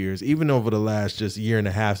couple years, even over the last just year and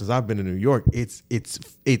a half since I've been in New York. It's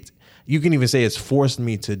you can even say it's forced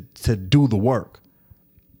me to do the work.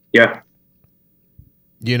 Yeah.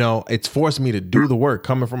 You know, it's forced me to do the work.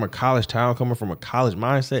 Coming from a college town, coming from a college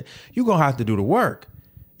mindset, you're going to have to do the work.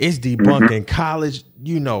 It's debunking college,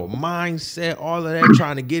 you know, mindset, all of that,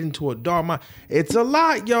 trying to get into a dark mind. It's a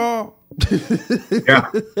lot, y'all.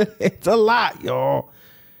 Yeah. It's a lot, y'all.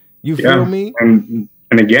 You feel me? And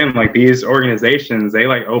again, like these organizations, they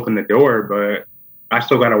like open the door, but I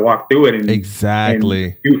still got to walk through it and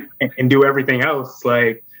exactly and do everything else.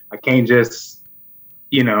 Like I can't just,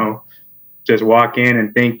 you know, just walk in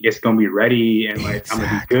and think it's going to be ready and like I'm going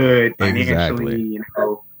to be good financially, you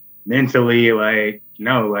know, mentally, like,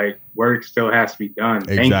 no, like work still has to be done.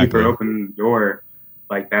 Thank you for opening the door.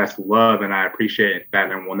 Like that's love. And I appreciate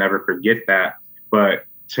that. And we'll never forget that. But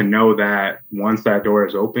to know that once that door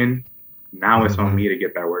is open, now it's on me to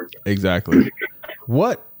get that work done. Exactly.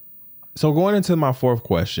 So going into my fourth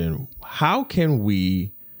question, how can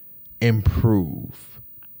we improve?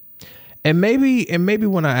 And maybe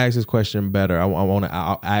when I ask this question better,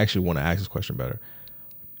 I actually want to ask this question better.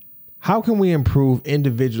 How can we improve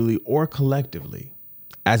individually or collectively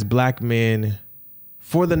as Black men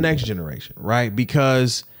for the next generation, right?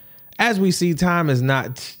 Because as we see, time is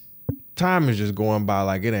just going by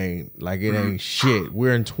like it ain't shit.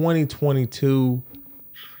 We're in 2022.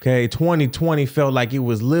 Okay, 2020 felt like it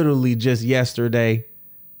was literally just yesterday.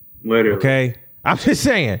 Literally. Okay, I'm just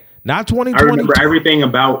saying. Not 2020. I remember everything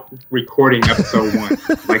about recording episode 1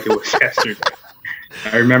 like it was yesterday.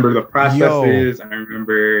 I remember the processes. I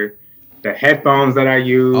remember the headphones that I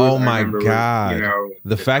used. Oh my God. You know,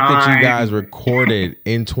 the fact that you guys recorded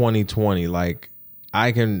in 2020, like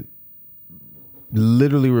I can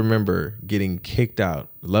literally remember getting kicked out.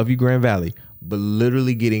 Love you, Grand Valley, but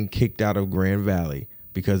literally getting kicked out of Grand Valley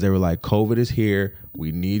because they were like, COVID is here.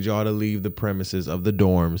 We need y'all to leave the premises of the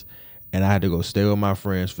dorms. And I had to go stay with my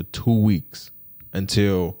friends for 2 weeks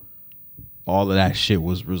until all of that shit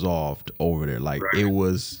was resolved over there. Like it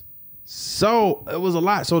was a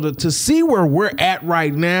lot. So to see where we're at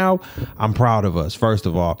right now, I'm proud of us, first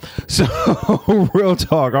of all. So real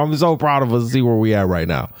talk, I'm so proud of us to see where we at right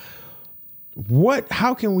now.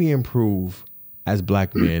 How can we improve as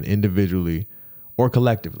Black men individually or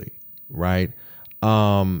collectively, right?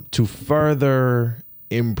 To further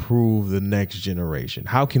improve the next generation?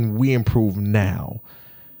 How can we improve now?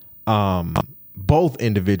 both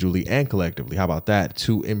individually and collectively. How about that?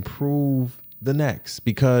 To improve the next,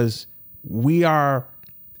 because we are,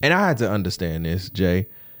 and I had to understand this, Jay.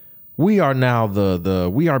 We are now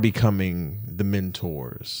we are becoming the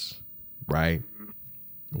mentors, right?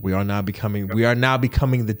 We are now becoming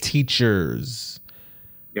the teachers.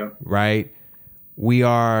 Yep. Right? We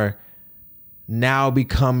are now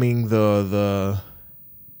becoming those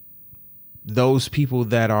people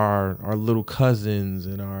that are our little cousins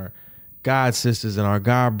and our god sisters and our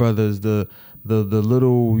god brothers, the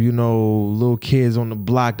little, little kids on the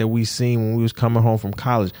block that we seen when we was coming home from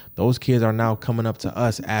college. Those kids are now coming up to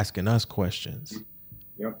us, asking us questions.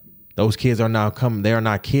 Yep. Those kids are now coming. They are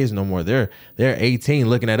not kids no more. They're 18,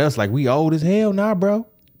 looking at us like we old as hell. Nah, bro.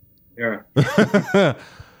 Yeah.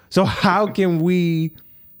 So how can we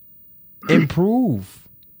improve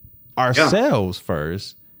ourselves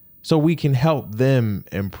first so we can help them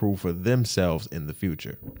improve for themselves in the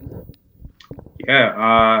future?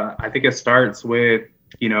 Yeah, I think it starts with,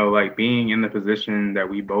 like being in the position that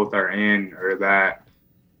we both are in, or that,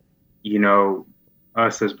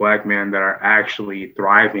 us as Black men that are actually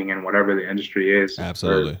thriving in whatever the industry is.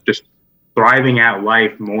 Absolutely. Just thriving at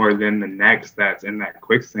life more than the next that's in that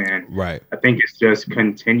quicksand. Right. I think it's just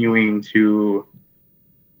continuing to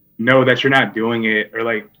know that you're not doing it, or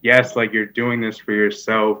like, yes, like you're doing this for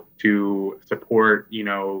yourself to support,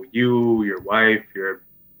 you, your wife, your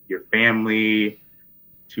family,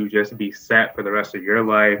 to just be set for the rest of your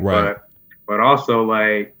life. Right. But also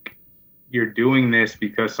like you're doing this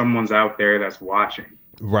because someone's out there that's watching.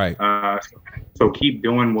 Right. So keep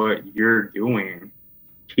doing what you're doing.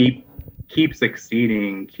 Keep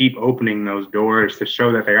succeeding. Keep opening those doors to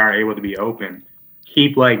show that they are able to be open.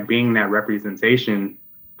 Keep like being that representation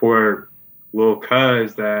for little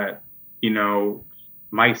cuz that,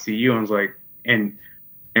 might see you and is like, and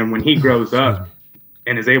when he grows up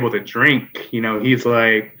and is able to drink, he's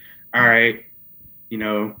like, all right,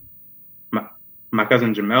 my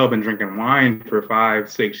cousin Jamele been drinking wine for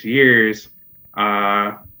 5-6 years.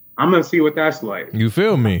 I'm gonna see what that's like. You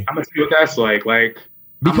feel me? I'm gonna see what that's like. Like,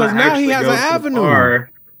 because now he has an avenue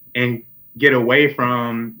and get away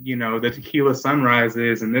from, the tequila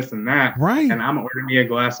sunrises and this and that. Right. And I'm gonna order me a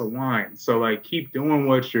glass of wine. So like, keep doing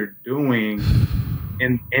what you're doing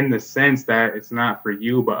in the sense that it's not for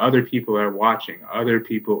you, but other people are watching. Other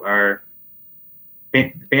people are,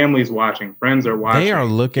 families watching, friends are watching. They are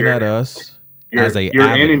looking at us as your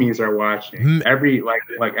enemies are watching.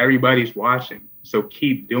 Like everybody's watching. So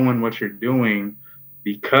keep doing what you're doing,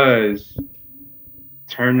 because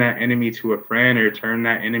turn that enemy to a friend, or turn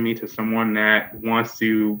that enemy to someone that wants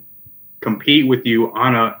to compete with you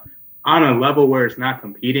on a level where it's not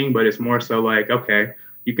competing, but it's more so like, okay,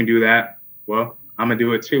 you can do that. Well, I'm gonna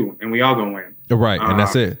do it too, and we all gonna win. Right, and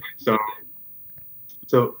that's it. So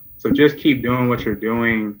just keep doing what you're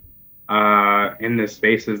doing in the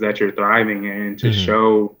spaces that you're thriving in, to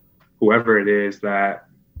show whoever it is that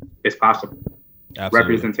it's possible. Absolutely.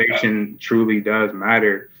 Representation truly does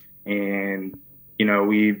matter. And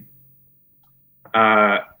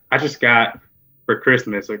I just got for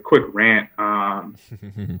Christmas a quick rant.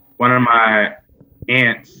 One of my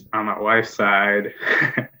aunts on my wife's side,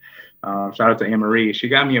 shout out to Anne Marie, she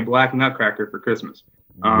got me a black nutcracker for Christmas.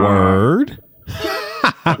 Word.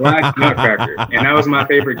 Black nutcracker. And that was my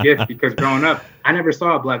favorite gift, because growing up, I never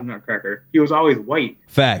saw a black nutcracker. He was always white.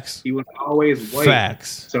 Facts. He was always white.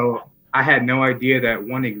 Facts. So I had no idea that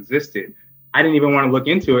one existed. I didn't even want to look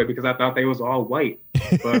into it because I thought they was all white.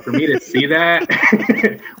 But for me to see that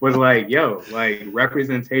was like, yo, like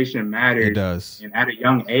representation matters. It does. And at a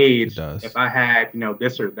young age, if I had,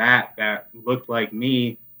 this or that looked like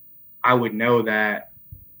me, I would know that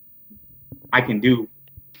I can do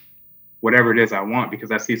whatever it is I want,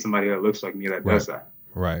 because I see somebody that looks like me that does that.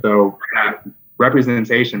 Right. So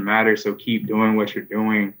representation matters. So keep doing what you're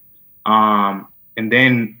doing. And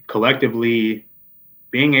then collectively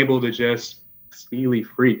being able to just steely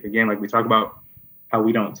free. Again, like we talk about how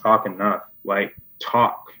we don't talk enough. Like,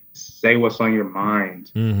 talk, say what's on your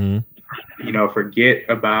mind. Mm-hmm. Forget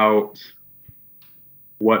about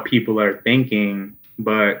what people are thinking,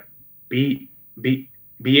 but be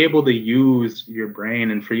able to use your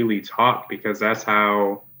brain and freely talk, because that's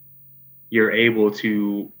how you're able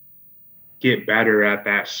to get better at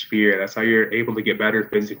that sphere. That's how you're able to get better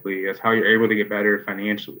physically. That's how you're able to get better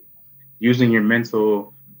financially. Using your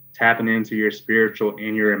mental, tapping into your spiritual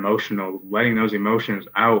and your emotional, letting those emotions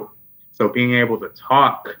out. So being able to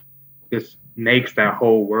talk just makes that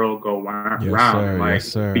whole world go round. Sir, like, yes,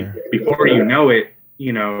 sir. Before you know it,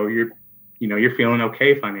 you're feeling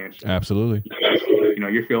okay financially. Absolutely.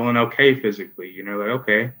 You're feeling okay physically. Like,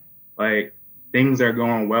 okay, like things are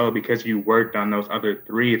going well because you worked on those other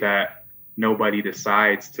three that nobody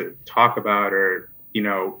decides to talk about or,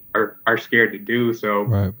 are scared to do. So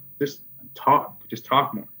Right. just talk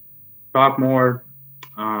more.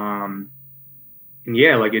 And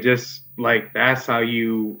yeah, like it just like that's how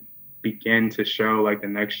you begin to show like the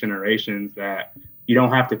next generations that you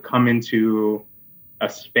don't have to come into a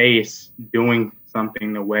space doing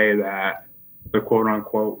something the way that the quote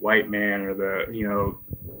unquote white man or the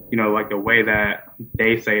like the way that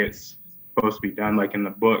they say it's supposed to be done, like in the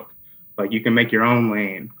book. Like you can make your own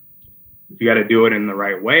lane. You got to do it in the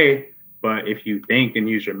right way, but if you think and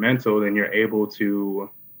use your mental, then you're able to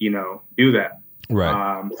do that.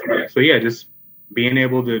 Right. So yeah, just being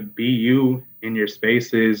able to be you in your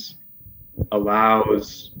spaces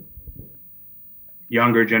allows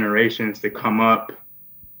younger generations to come up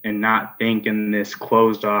and not think in this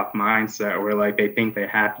closed off mindset where like they think they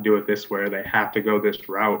have to do it this way or they have to go this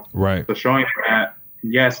route. Right. So showing that,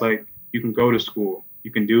 yes, like you can go to school,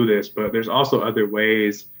 you can do this, but there's also other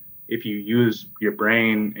ways if you use your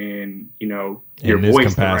brain and, your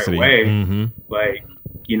voice capacity. The right way. Mm-hmm. Like,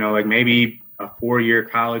 like maybe a 4-year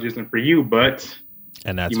college isn't for you, but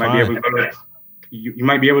and that's you might fine. be able to go to, you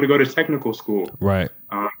might be able to go to technical school. Right.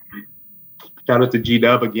 Shout out to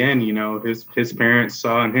G-Dub again. His parents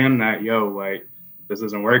saw in him that like this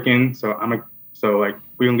isn't working, so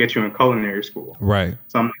we gonna get you in culinary school. Right.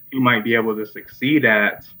 Something you might be able to succeed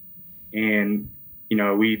at, and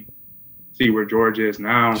we see where George is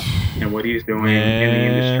now and what he's doing in the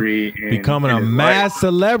industry, and becoming a mass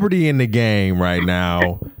celebrity in the game right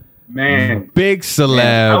now. Man, big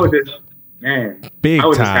celeb. Big I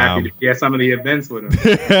was time. just happy to get some of the events with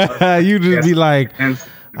him. You just be like,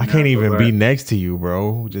 I can't even be next to you,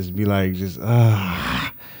 bro. Just be like, just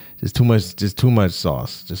too much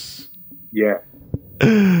sauce. Just yeah.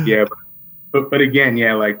 But again,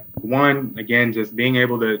 like just being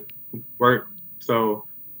able to work. So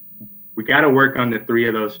we got to work on the 3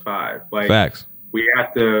 of those 5. Like facts. We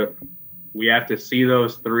have to see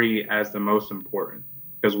those 3 as the most important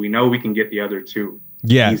because we know we can get the other 2.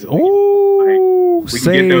 Yeah. Easily. Ooh, we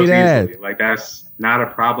can get those easily. Like that's not a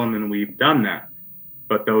problem, and we've done that.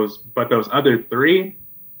 But those other 3,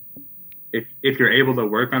 if you're able to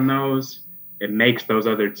work on those, it makes those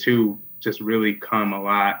other 2 just really come a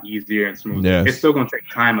lot easier and smoother. Yes. It's still gonna take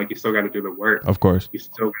time. Like you still got to do the work. Of course. You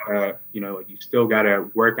still gotta,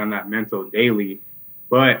 work on that mental daily,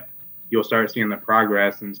 but you'll start seeing the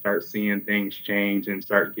progress and start seeing things change and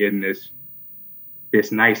start getting this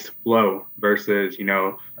nice flow versus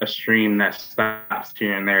a stream that stops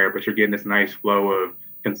here and there, but you're getting this nice flow of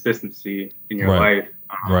consistency in your life.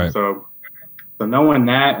 Right. So knowing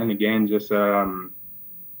that, and again, just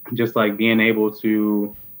like being able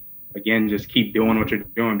to, again, just keep doing what you're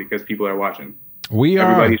doing because people are watching.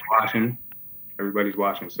 Everybody's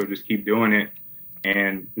watching. So just keep doing it.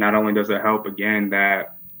 And not only does it help, again,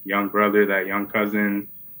 that young brother, that young cousin,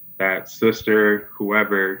 that sister,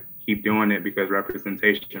 whoever, keep doing it because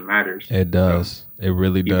representation matters. It does. So, it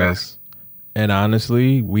really does. And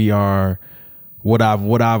honestly, we are. What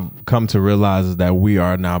I've come to realize is that we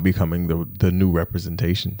are now becoming the new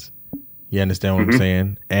representations. You understand what I'm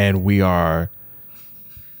saying? And we are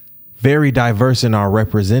very diverse in our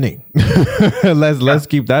representing. Let's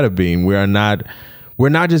keep that a beam. We're not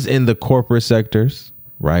just in the corporate sectors,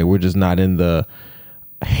 right? We're just not in the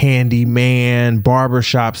handyman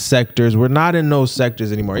barbershop sectors. We're not in those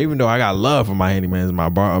sectors anymore. Even though I got love for my handymans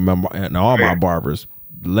and all my barbers.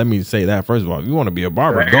 Let me say that first of all. If you want to be a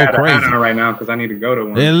barber, go crazy right now because I need to go to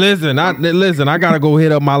one. And listen, I gotta go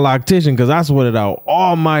hit up my loctician because I sweated out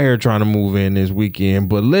all my hair trying to move in this weekend.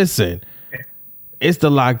 But listen, it's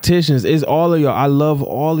the locticians, it's all of y'all. I love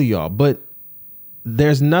all of y'all, but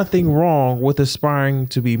there's nothing wrong with aspiring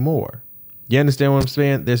to be more. You understand what I'm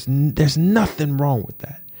saying? There's nothing wrong with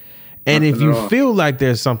that. And if you feel like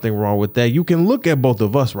there's something wrong with that, you can look at both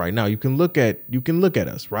of us right now. You can look at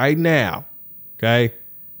us right now, okay?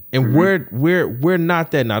 And we're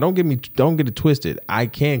not that now. Don't get it twisted. I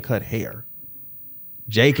can cut hair.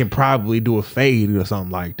 Jay can probably do a fade or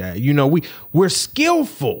something like that. We're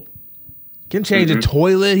skillful. Can change a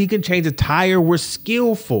toilet. He can change a tire. We're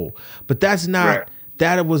skillful, but that's not.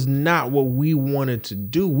 That was not what we wanted to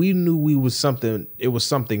do. We knew it was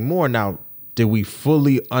something more. Now, did we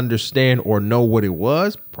fully understand or know what it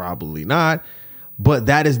was? Probably not. But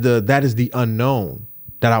that is the unknown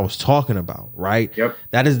that I was talking about, right? Yep.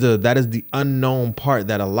 That is the unknown part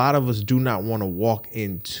that a lot of us do not want to walk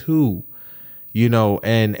into,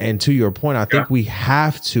 and to your point, I think we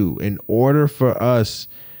have to, in order for us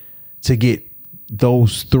to get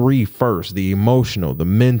those 3 first, the emotional, the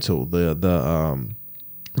mental, the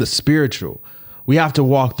spiritual, We have to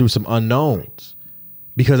walk through some unknowns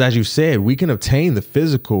because, as you said, we can obtain the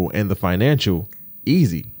physical and the financial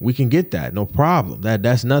easy. We can get that, no problem.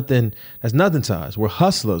 That's nothing. That's nothing to us. We're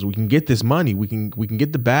hustlers. We can get this money. We can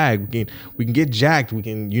get the bag. We can get jacked. We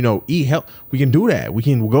can eat health. We can do that.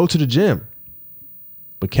 We'll go to the gym.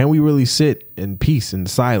 But can we really sit in peace and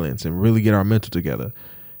silence and really get our mental together?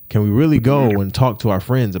 Can we really go and talk to our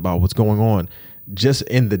friends about what's going on just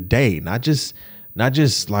in the day, not just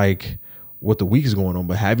like what the week is going on,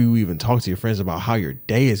 but have you even talked to your friends about how your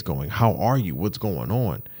day is going? How are you? What's going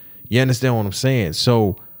on? You understand what I'm saying?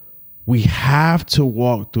 So we have to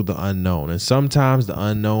walk through the unknown. And sometimes the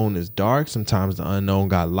unknown is dark. Sometimes the unknown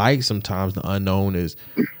got light. Sometimes the unknown is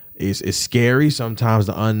scary. Sometimes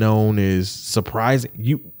the unknown is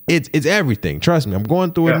surprising. It's everything. Trust me, I'm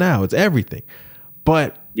going through it now. It's everything.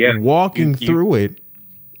 But walking through it,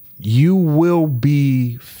 you will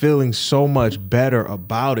be feeling so much better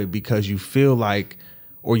about it because you feel like,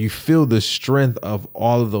 or you feel the strength of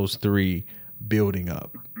all of those three building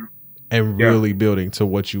up and really building to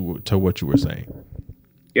what you were saying.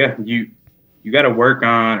 Yeah, you got to work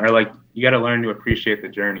on, or like, you got to learn to appreciate the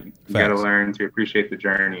journey. You got to learn to appreciate the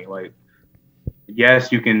journey. Like,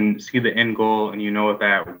 yes, you can see the end goal and you know what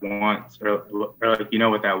that wants, or like, you know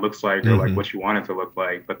what that looks like, or like what you want it to look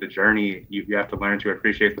like. But the journey, you have to learn to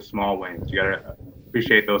appreciate the small wins. You got to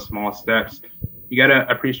appreciate those small steps. You got to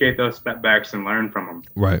appreciate those step backs and learn from them.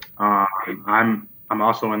 Right. I'm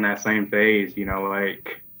also in that same phase.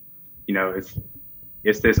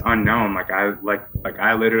 It's this unknown.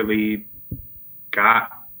 I literally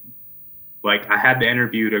got. Like, I had the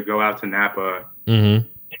interview to go out to Napa, and,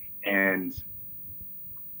 I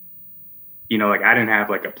didn't have,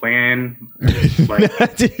 like, a plan.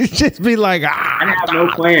 Like, just be like, I didn't have no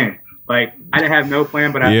plan. Like, I didn't have no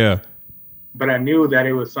plan, but I knew that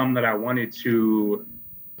it was something that I wanted to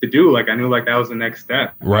do. Like, I knew, like, that was the next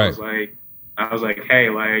step. Right. I was like, hey,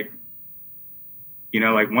 like,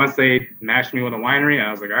 once they matched me with a winery, I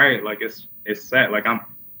was like, all right, like, it's set. Like, I'm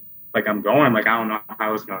going. Like, I don't know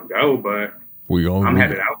how it's gonna go, but I'm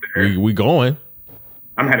headed out there. We going.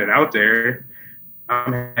 I'm headed out there.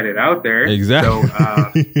 Exactly.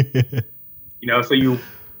 So, so you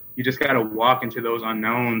just gotta walk into those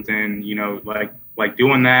unknowns, and like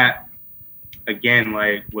doing that again,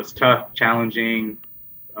 like, was tough, challenging.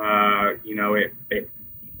 It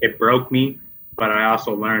broke me, but I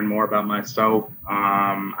also learned more about myself.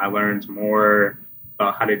 I learned more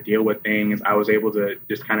about how to deal with things. I was able to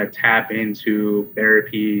just kind of tap into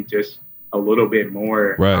therapy just a little bit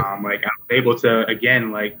more. Right. I was able to,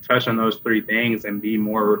 again, like, touch on those three things and be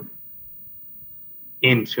more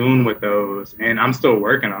in tune with those. And I'm still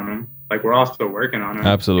working on them. Like, we're all still working on them.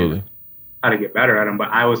 Absolutely. How to get better at them. But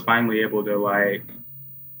I was finally able to, like,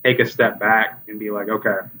 take a step back and be like,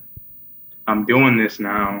 okay, I'm doing this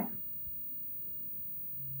now,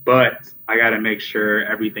 but I got to make sure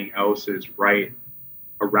everything else is right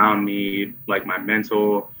around me, like my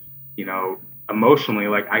mental, emotionally.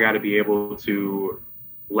 Like, I got to be able to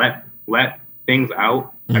let things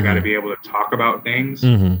out. I got to be able to talk about things,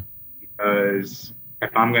 because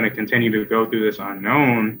if I'm going to continue to go through this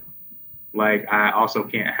unknown, like, I also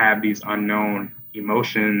can't have these unknown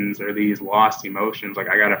emotions or these lost emotions. Like,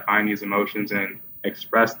 I got to find these emotions and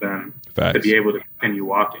express them to be able to continue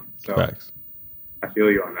walking. So I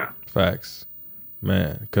feel you on that. Facts.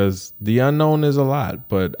 Man, because the unknown is a lot,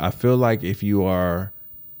 but I feel like if you got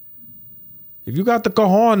the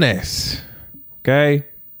cojones, okay,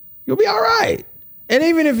 you'll be all right. And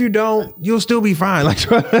even if you don't, you'll still be fine. Like,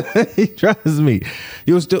 trust me,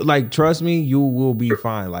 trust me, you will be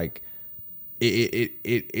fine. Like,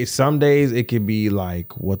 it some days it could be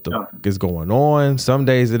like, what the fuck is going on? Some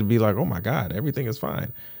days it'll be like, oh my God, everything is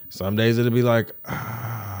fine. Some days it'll be like,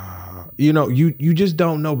 you just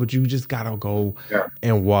don't know, but you just gotta go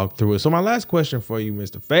and walk through it. So my last question for you,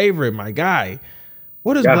 Mr. Favorite, my guy,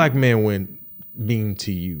 what does black men win mean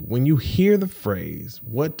to you? When you hear the phrase,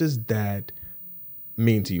 what does that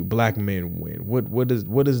mean to you? Black men win. What does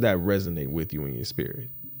that resonate with you in your spirit?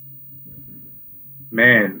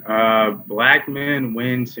 Man, black men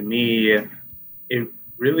win to me, it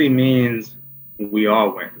really means we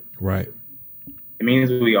all win. Right. It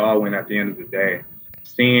means we all win at the end of the day.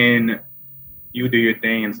 Seeing you do your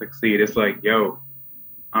thing and succeed, it's like, yo,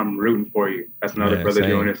 I'm rooting for you. That's another brother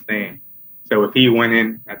doing his thing. So if he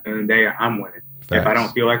winning, at the end of the day, I'm winning. Facts. If I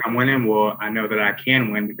don't feel like I'm winning, well, I know that I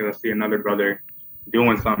can win because I see another brother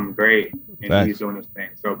doing something great and he's doing his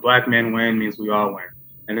thing. So black men win means we all win.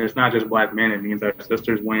 And it's not just black men. It means our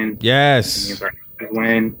sisters win. Yes. It means our brothers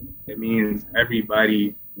win. It means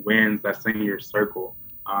everybody wins that's in your circle.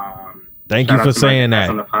 Thank you for saying that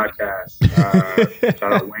on the podcast.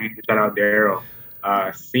 Shout out Wayne. Shout out Daryl.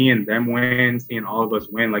 Seeing them win, seeing all of us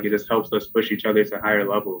win, like it just helps us push each other to higher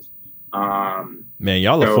levels. Man,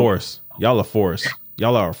 y'all are force. Y'all are force.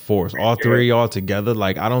 Y'all are a force. All three of y'all together.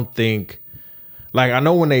 Like I don't think. Like I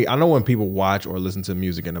know when people watch or listen to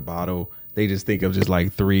music in a bottle, they just think of just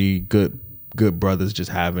like three good brothers just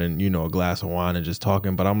having, a glass of wine and just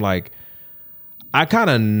talking. But I'm like, I kind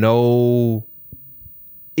of know.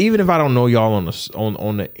 Even if I don't know y'all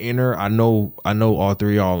on the inner, I know all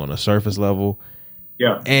three of y'all on the surface level.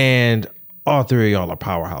 Yeah. And all three of y'all are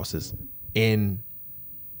powerhouses in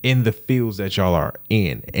the fields that y'all are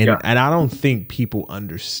in. And I don't think people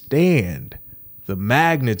understand the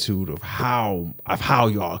magnitude of how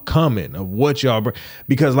y'all coming, of what y'all bring.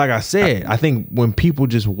 Because like I said, I think when people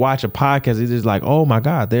just watch a podcast, it's just like, oh my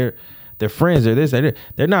God, they're friends, they're this,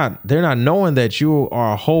 they're not knowing that you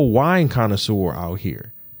are a whole wine connoisseur out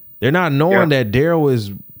here. They're not knowing that Daryl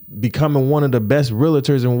is becoming one of the best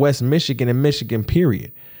realtors in West Michigan and Michigan,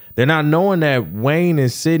 period. They're not knowing that Wayne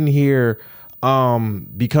is sitting here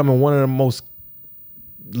becoming one of the most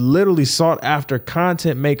literally sought after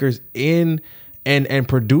content makers and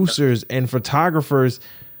producers and photographers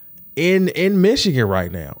in Michigan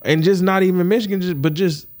right now. And just not even Michigan, but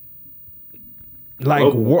just like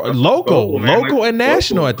local and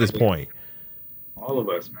national at this point. All of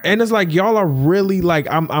us, man. And it's like y'all are really like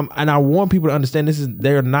and I want people to understand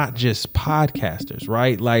they're not just podcasters,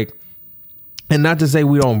 right? Like, and not to say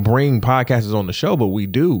we don't bring podcasters on the show, but we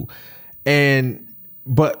do.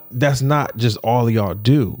 But that's not just all of y'all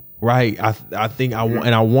do, right? I think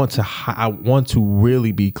I want to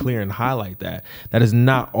really be clear and highlight that is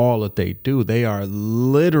not all that they do. They are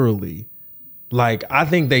literally. Like, I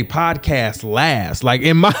think they podcast last. Like,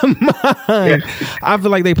 in my mind, I feel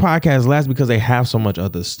like they podcast last because they have so much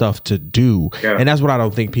other stuff to do. Yeah. And that's what I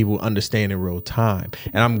don't think people understand in real time.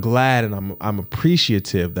 And I'm glad and I'm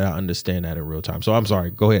appreciative that I understand that in real time. So I'm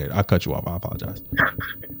sorry. Go ahead. I cut you off. I apologize.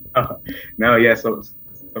 No, yeah. So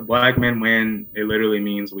Black men win. It literally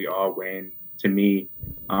means we all win to me.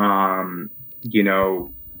 I've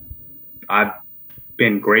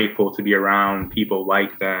been grateful to be around people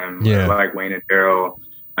like them, like Wayne and Daryl.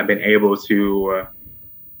 I've been able to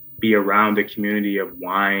be around a community of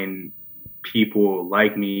wine people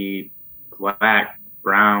like me, Black,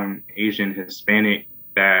 Brown, Asian, Hispanic,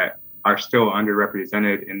 that are still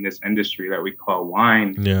underrepresented in this industry that we call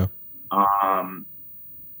wine. Yeah.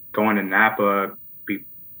 Going to Napa,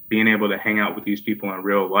 being able to hang out with these people in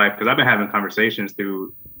real life, because I've been having conversations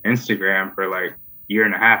through Instagram for like a year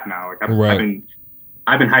and a half now. Like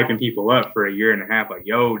I've been hyping people up for a year and a half, like,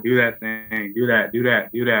 yo, do that thing, do that.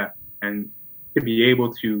 And to be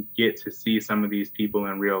able to get to see some of these people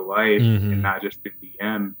in real life and not just the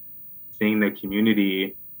DM, seeing the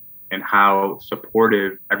community and how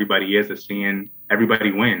supportive everybody is of seeing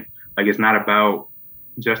everybody win. Like, it's not about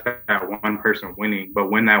just that one person winning, but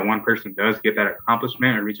when that one person does get that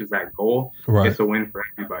accomplishment and reaches that goal, it's a win for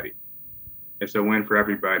everybody. It's a win for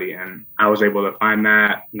everybody. And I was able to find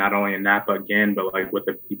that not only in Napa again, but like with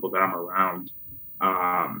the people that I'm around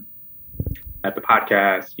at the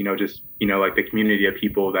podcast, like the community of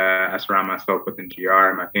people that I surround myself with in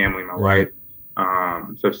GR, my family, my wife.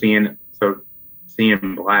 So seeing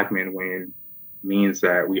Black men win means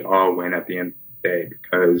that we all win at the end of the day,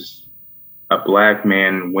 because a Black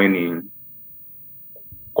man winning,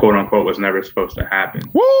 quote unquote, was never supposed to happen.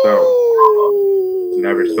 Woo! So it's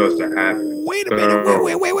never supposed to happen. Wait a minute.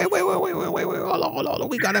 Wait. Hold on.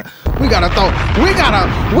 We gotta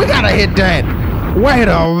hit that. Wait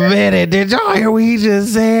a minute. Did y'all hear what he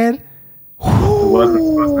just said? It wasn't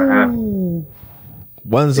supposed to happen.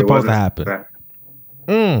 Wasn't supposed to happen.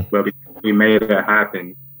 But we made it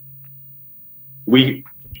happen. We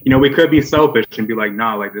could be selfish and be like,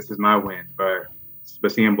 nah, like, this is my win. But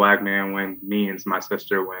seeing Black man win means my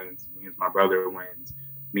sister wins, means my brother wins,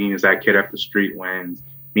 means that kid up the street wins,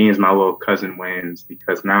 means my little cousin wins,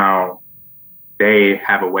 because now they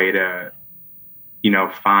have a way to,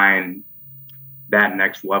 find that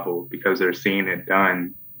next level because they're seeing it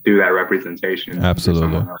done through that representation.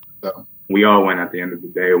 Absolutely. So we all win at the end of the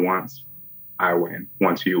day. Once I win,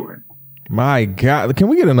 once you win. My God, can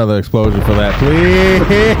we get another explosion for that, please?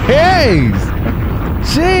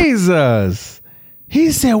 Jesus.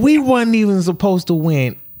 He said we wasn't even supposed to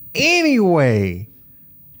win anyway.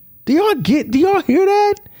 Do y'all hear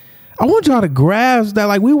that? I want y'all to grasp that,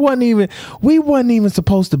 like, we wasn't even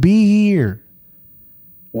supposed to be here.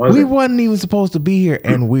 We wasn't even supposed to be here,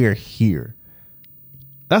 and we're here.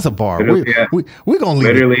 That's a bar. We're gonna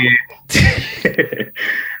leave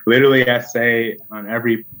literally, I say on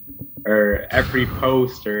every or every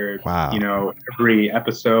post or Wow. every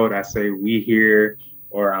episode I say we here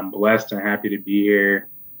or I'm blessed and happy to be here.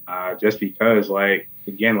 Just because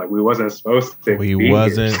again, we wasn't supposed to We be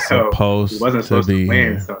wasn't here. So we supposed wasn't to supposed be to win.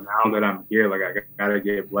 here. So now that I'm here, I gotta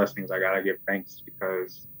give blessings. I gotta give thanks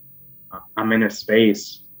because I'm in a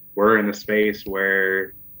space. We're in a space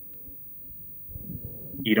where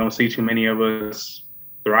you don't see too many of us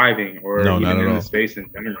thriving or No, even not at in all. the space in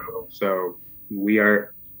general. So we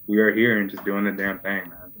are here and just doing the damn thing,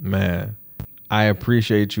 man. Man, I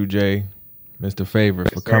appreciate you, Jay, Mr. Favorite,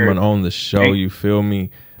 Yes, for sir. coming on the show. You feel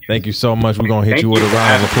me? Thank you so much. We're going to hit Thank you with a for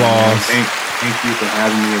round of having me, man. applause. Thank you for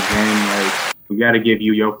having me again. We got to give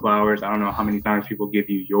you your flowers. I don't know how many times people give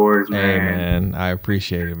you yours, man. Hey, man, I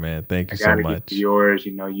appreciate it, man. Thank you so much. Give you yours.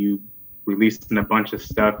 You releasing a bunch of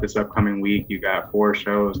stuff this upcoming week. You got 4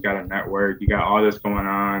 shows, got a network. You got all this going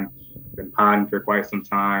on. Been podding for quite some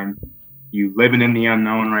time. You living in the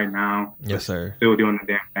unknown right now. Yes, sir. Still doing the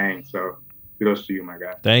damn thing. So kudos to you, my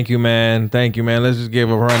guy. Thank you, man. Thank you, man. Let's just give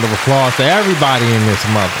a round of applause to everybody in this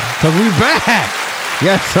mother. Because we back.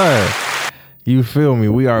 Yes, sir. You feel me?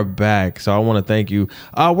 We are back. So I want to thank you.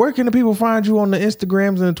 Where can the people find you on the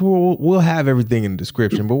Instagrams and the tour? We'll have everything in the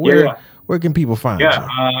description. But where can people find you?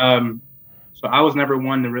 So I was never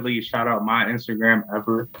one to really shout out my Instagram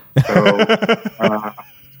ever. So,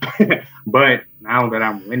 but now that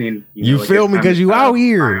I'm winning, you feel me? Because you out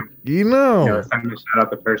here, it's time to shout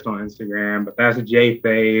out the personal Instagram. But that's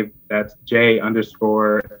JFave. That's J_FAV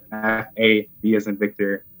as in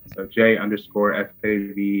Victor. So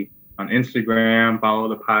J_FAV on Instagram. Follow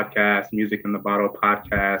the podcast, Music in the Bottle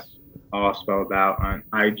podcast, all spelled out on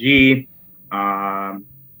IG. I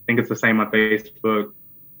think it's the same on Facebook.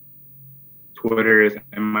 Twitter is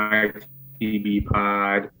MITB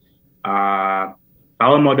Pod.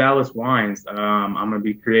 Follow Modalis Wines. I'm going to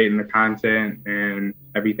be creating the content and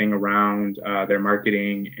everything around their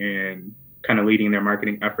marketing and kind of leading their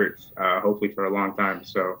marketing efforts, hopefully for a long time.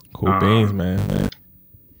 So cool beans, man.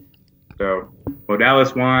 So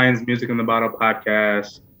Modalis Wines, Music in the Bottle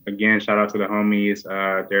podcast. Again, shout out to the homies,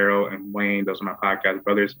 Daryl and Wayne. Those are my podcast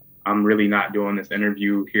brothers. I'm really not doing this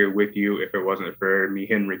interview here with you if it wasn't for me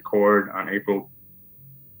hitting record on April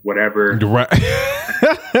whatever back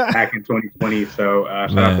in 2020. So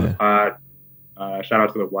shout out to the pod. Shout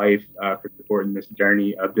out to the wife for supporting this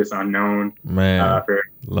journey of this unknown. Man,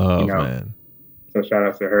 love, man. So shout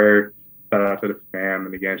out to her. Shout out to the fam.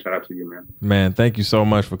 And again, shout out to you, man. Man, thank you so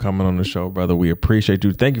much for coming on the show, brother. We appreciate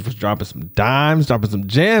you. Thank you for dropping some dimes, dropping some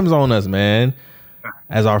gems on us, man.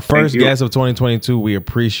 As our first guest of 2022, we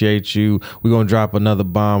appreciate you. We're going to drop another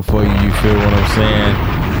bomb for you. You feel what I'm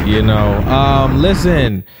saying?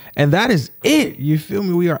 Listen, and that is it. You feel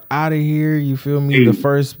me? We are out of here. You feel me? The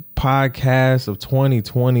first podcast of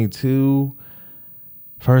 2022.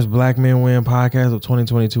 First Black Men Win podcast of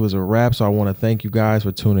 2022 is a wrap. So I want to thank you guys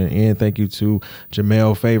for tuning in. Thank you to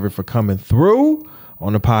Jamele Favorite for coming through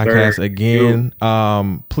on the podcast again.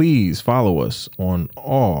 Please follow us on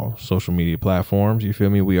all social media platforms. You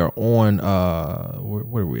feel me? We are on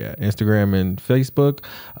where are we at? Instagram and Facebook.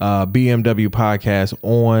 BMW Podcast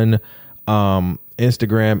on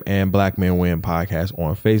Instagram and Black Men Win Podcast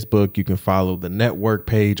on Facebook. You can follow the network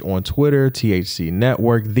page on Twitter, THC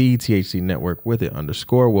Network, the THC Network with it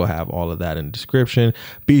 _. We'll have all of that in the description.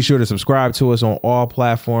 Be sure to subscribe to us on all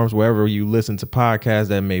platforms, wherever you listen to podcasts.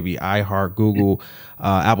 That may be iHeart, Google,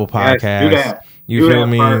 Apple Podcasts. Yes, you feel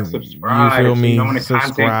me? Subscribe. You feel me? So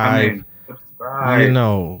subscribe.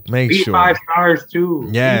 Make sure 5 stars too.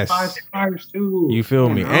 Yes, 5 stars too. You feel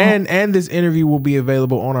me? And this interview will be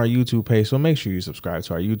available on our YouTube page, so make sure you subscribe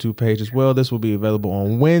to our YouTube page as well. This will be available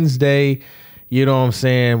on Wednesday. You know what I'm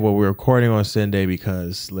saying? Well, we're recording on Sunday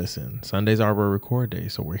because, listen, Sundays are our record day,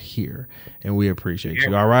 so we're here and we appreciate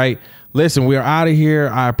you. All right, listen, we are out of here.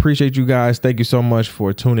 I appreciate you guys. Thank you so much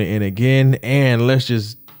for tuning in again, and let's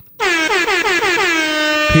just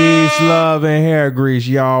peace, love, and hair grease,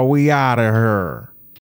 y'all. We out of here.